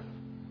this earth,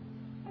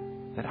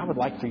 then I would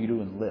like for you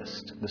to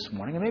enlist this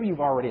morning. And maybe you've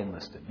already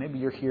enlisted. Maybe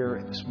you're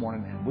here this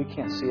morning and we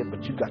can't see it,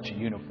 but you've got your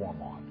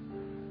uniform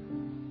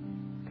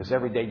on. Because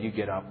every day you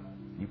get up,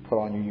 you put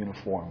on your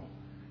uniform,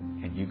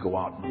 and you go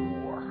out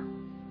in war.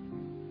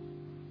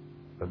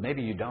 But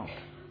maybe you don't.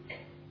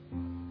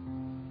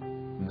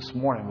 And this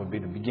morning would be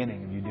the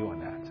beginning of you doing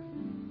that.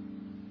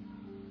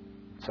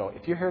 So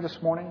if you're here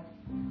this morning,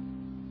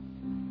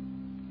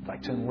 I'd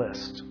like to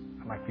enlist.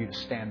 I'd like for you to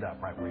stand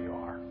up right where you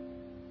are.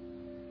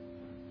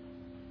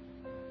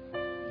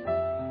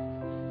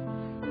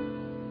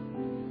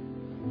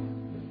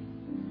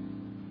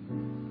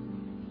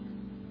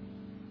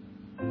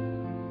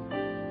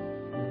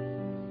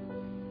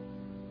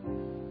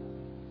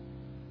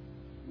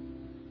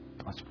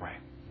 Let's pray.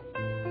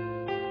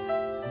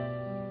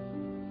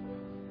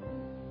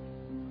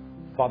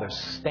 Father,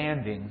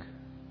 standing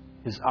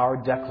is our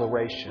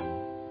declaration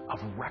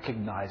of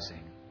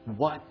recognizing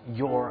what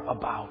you're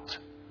about.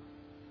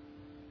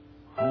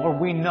 Lord,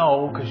 we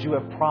know because you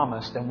have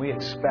promised and we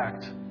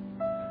expect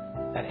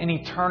that in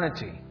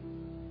eternity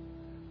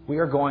we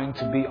are going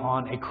to be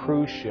on a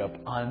cruise ship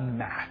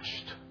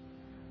unmatched.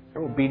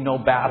 There will be no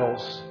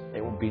battles.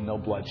 There will be no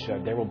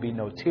bloodshed. There will be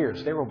no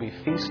tears. There will be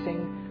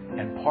feasting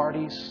and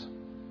parties.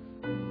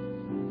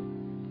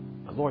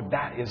 But Lord,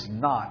 that is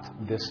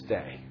not this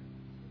day.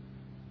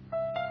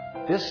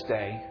 This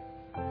day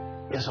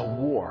is a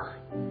war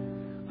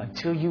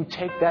until you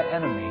take that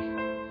enemy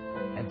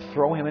and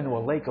throw him into a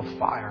lake of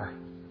fire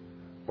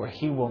where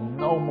he will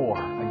no more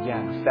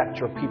again affect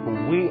your people.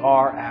 We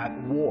are at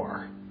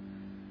war.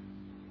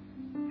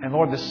 And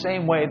Lord, the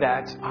same way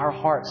that our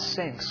heart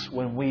sinks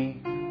when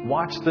we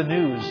watch the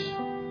news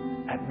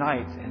at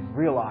night and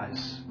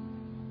realize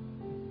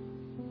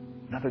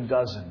another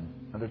dozen,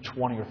 another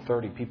 20 or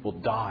 30 people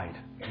died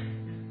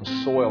in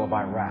the soil of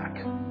Iraq.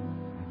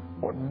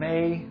 Lord,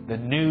 may the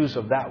news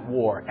of that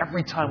war,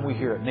 every time we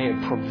hear it, may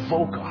it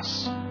provoke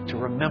us to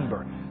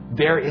remember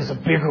there is a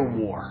bigger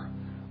war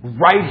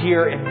right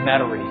here in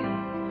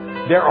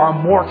Metairie. There are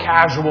more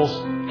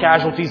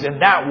casualties in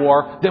that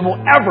war than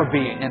will ever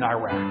be in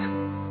Iraq.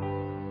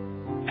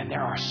 And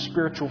there are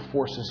spiritual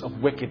forces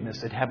of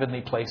wickedness in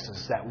heavenly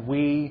places that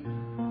we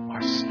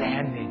are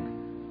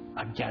standing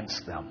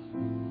against them.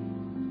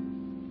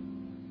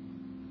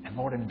 And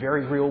Lord, in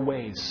very real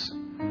ways,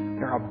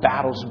 there are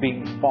battles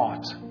being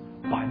fought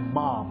by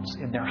moms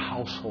in their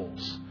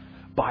households,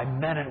 by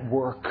men at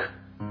work,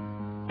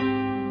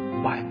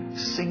 by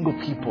single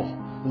people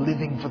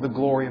living for the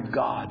glory of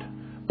God,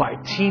 by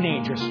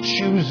teenagers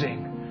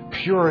choosing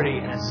purity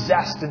and a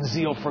zest and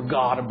zeal for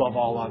God above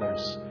all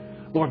others.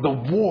 Lord, the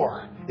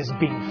war is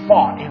being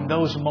fought in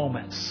those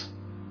moments.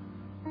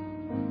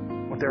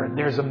 Lord,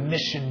 there's a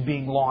mission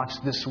being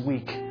launched this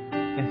week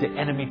into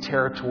enemy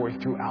territory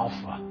through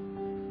Alpha.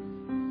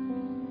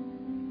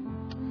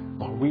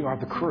 Lord, we are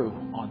the crew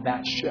on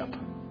that ship,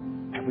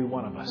 every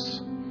one of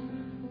us.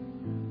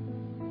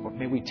 Lord,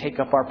 may we take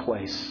up our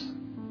place.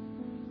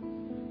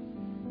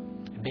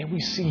 And may we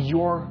see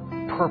your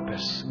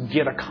purpose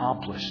get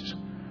accomplished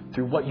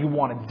through what you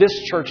wanted this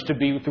church to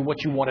be, through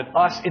what you wanted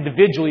us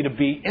individually to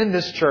be in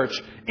this church,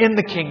 in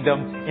the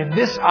kingdom, in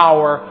this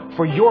hour,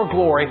 for your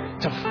glory,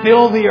 to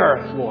fill the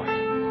earth, Lord.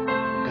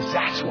 Because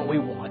that's what we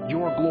want,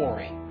 your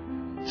glory,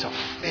 to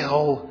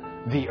fill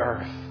the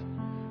earth.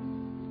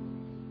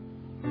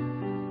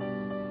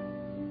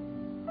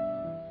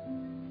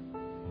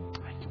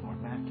 Thank you,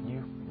 Lord. Matt, can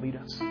you lead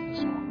us in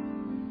this song?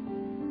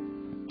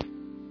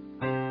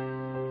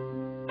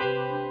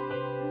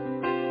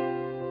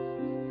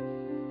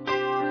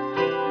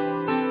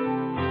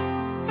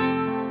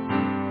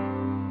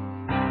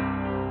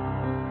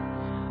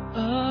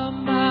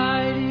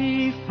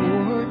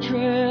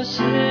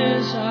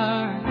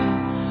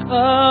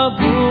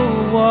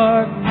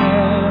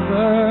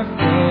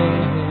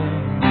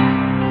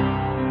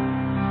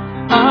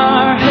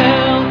 Our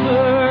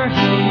helper,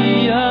 He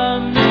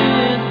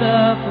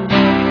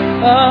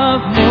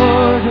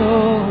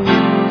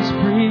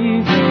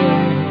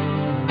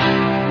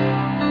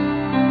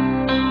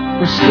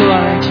For still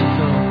our action,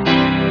 Philip.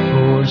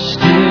 For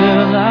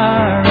still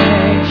our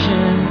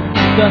action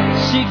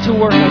doth seek to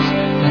work us,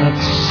 doth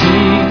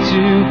seek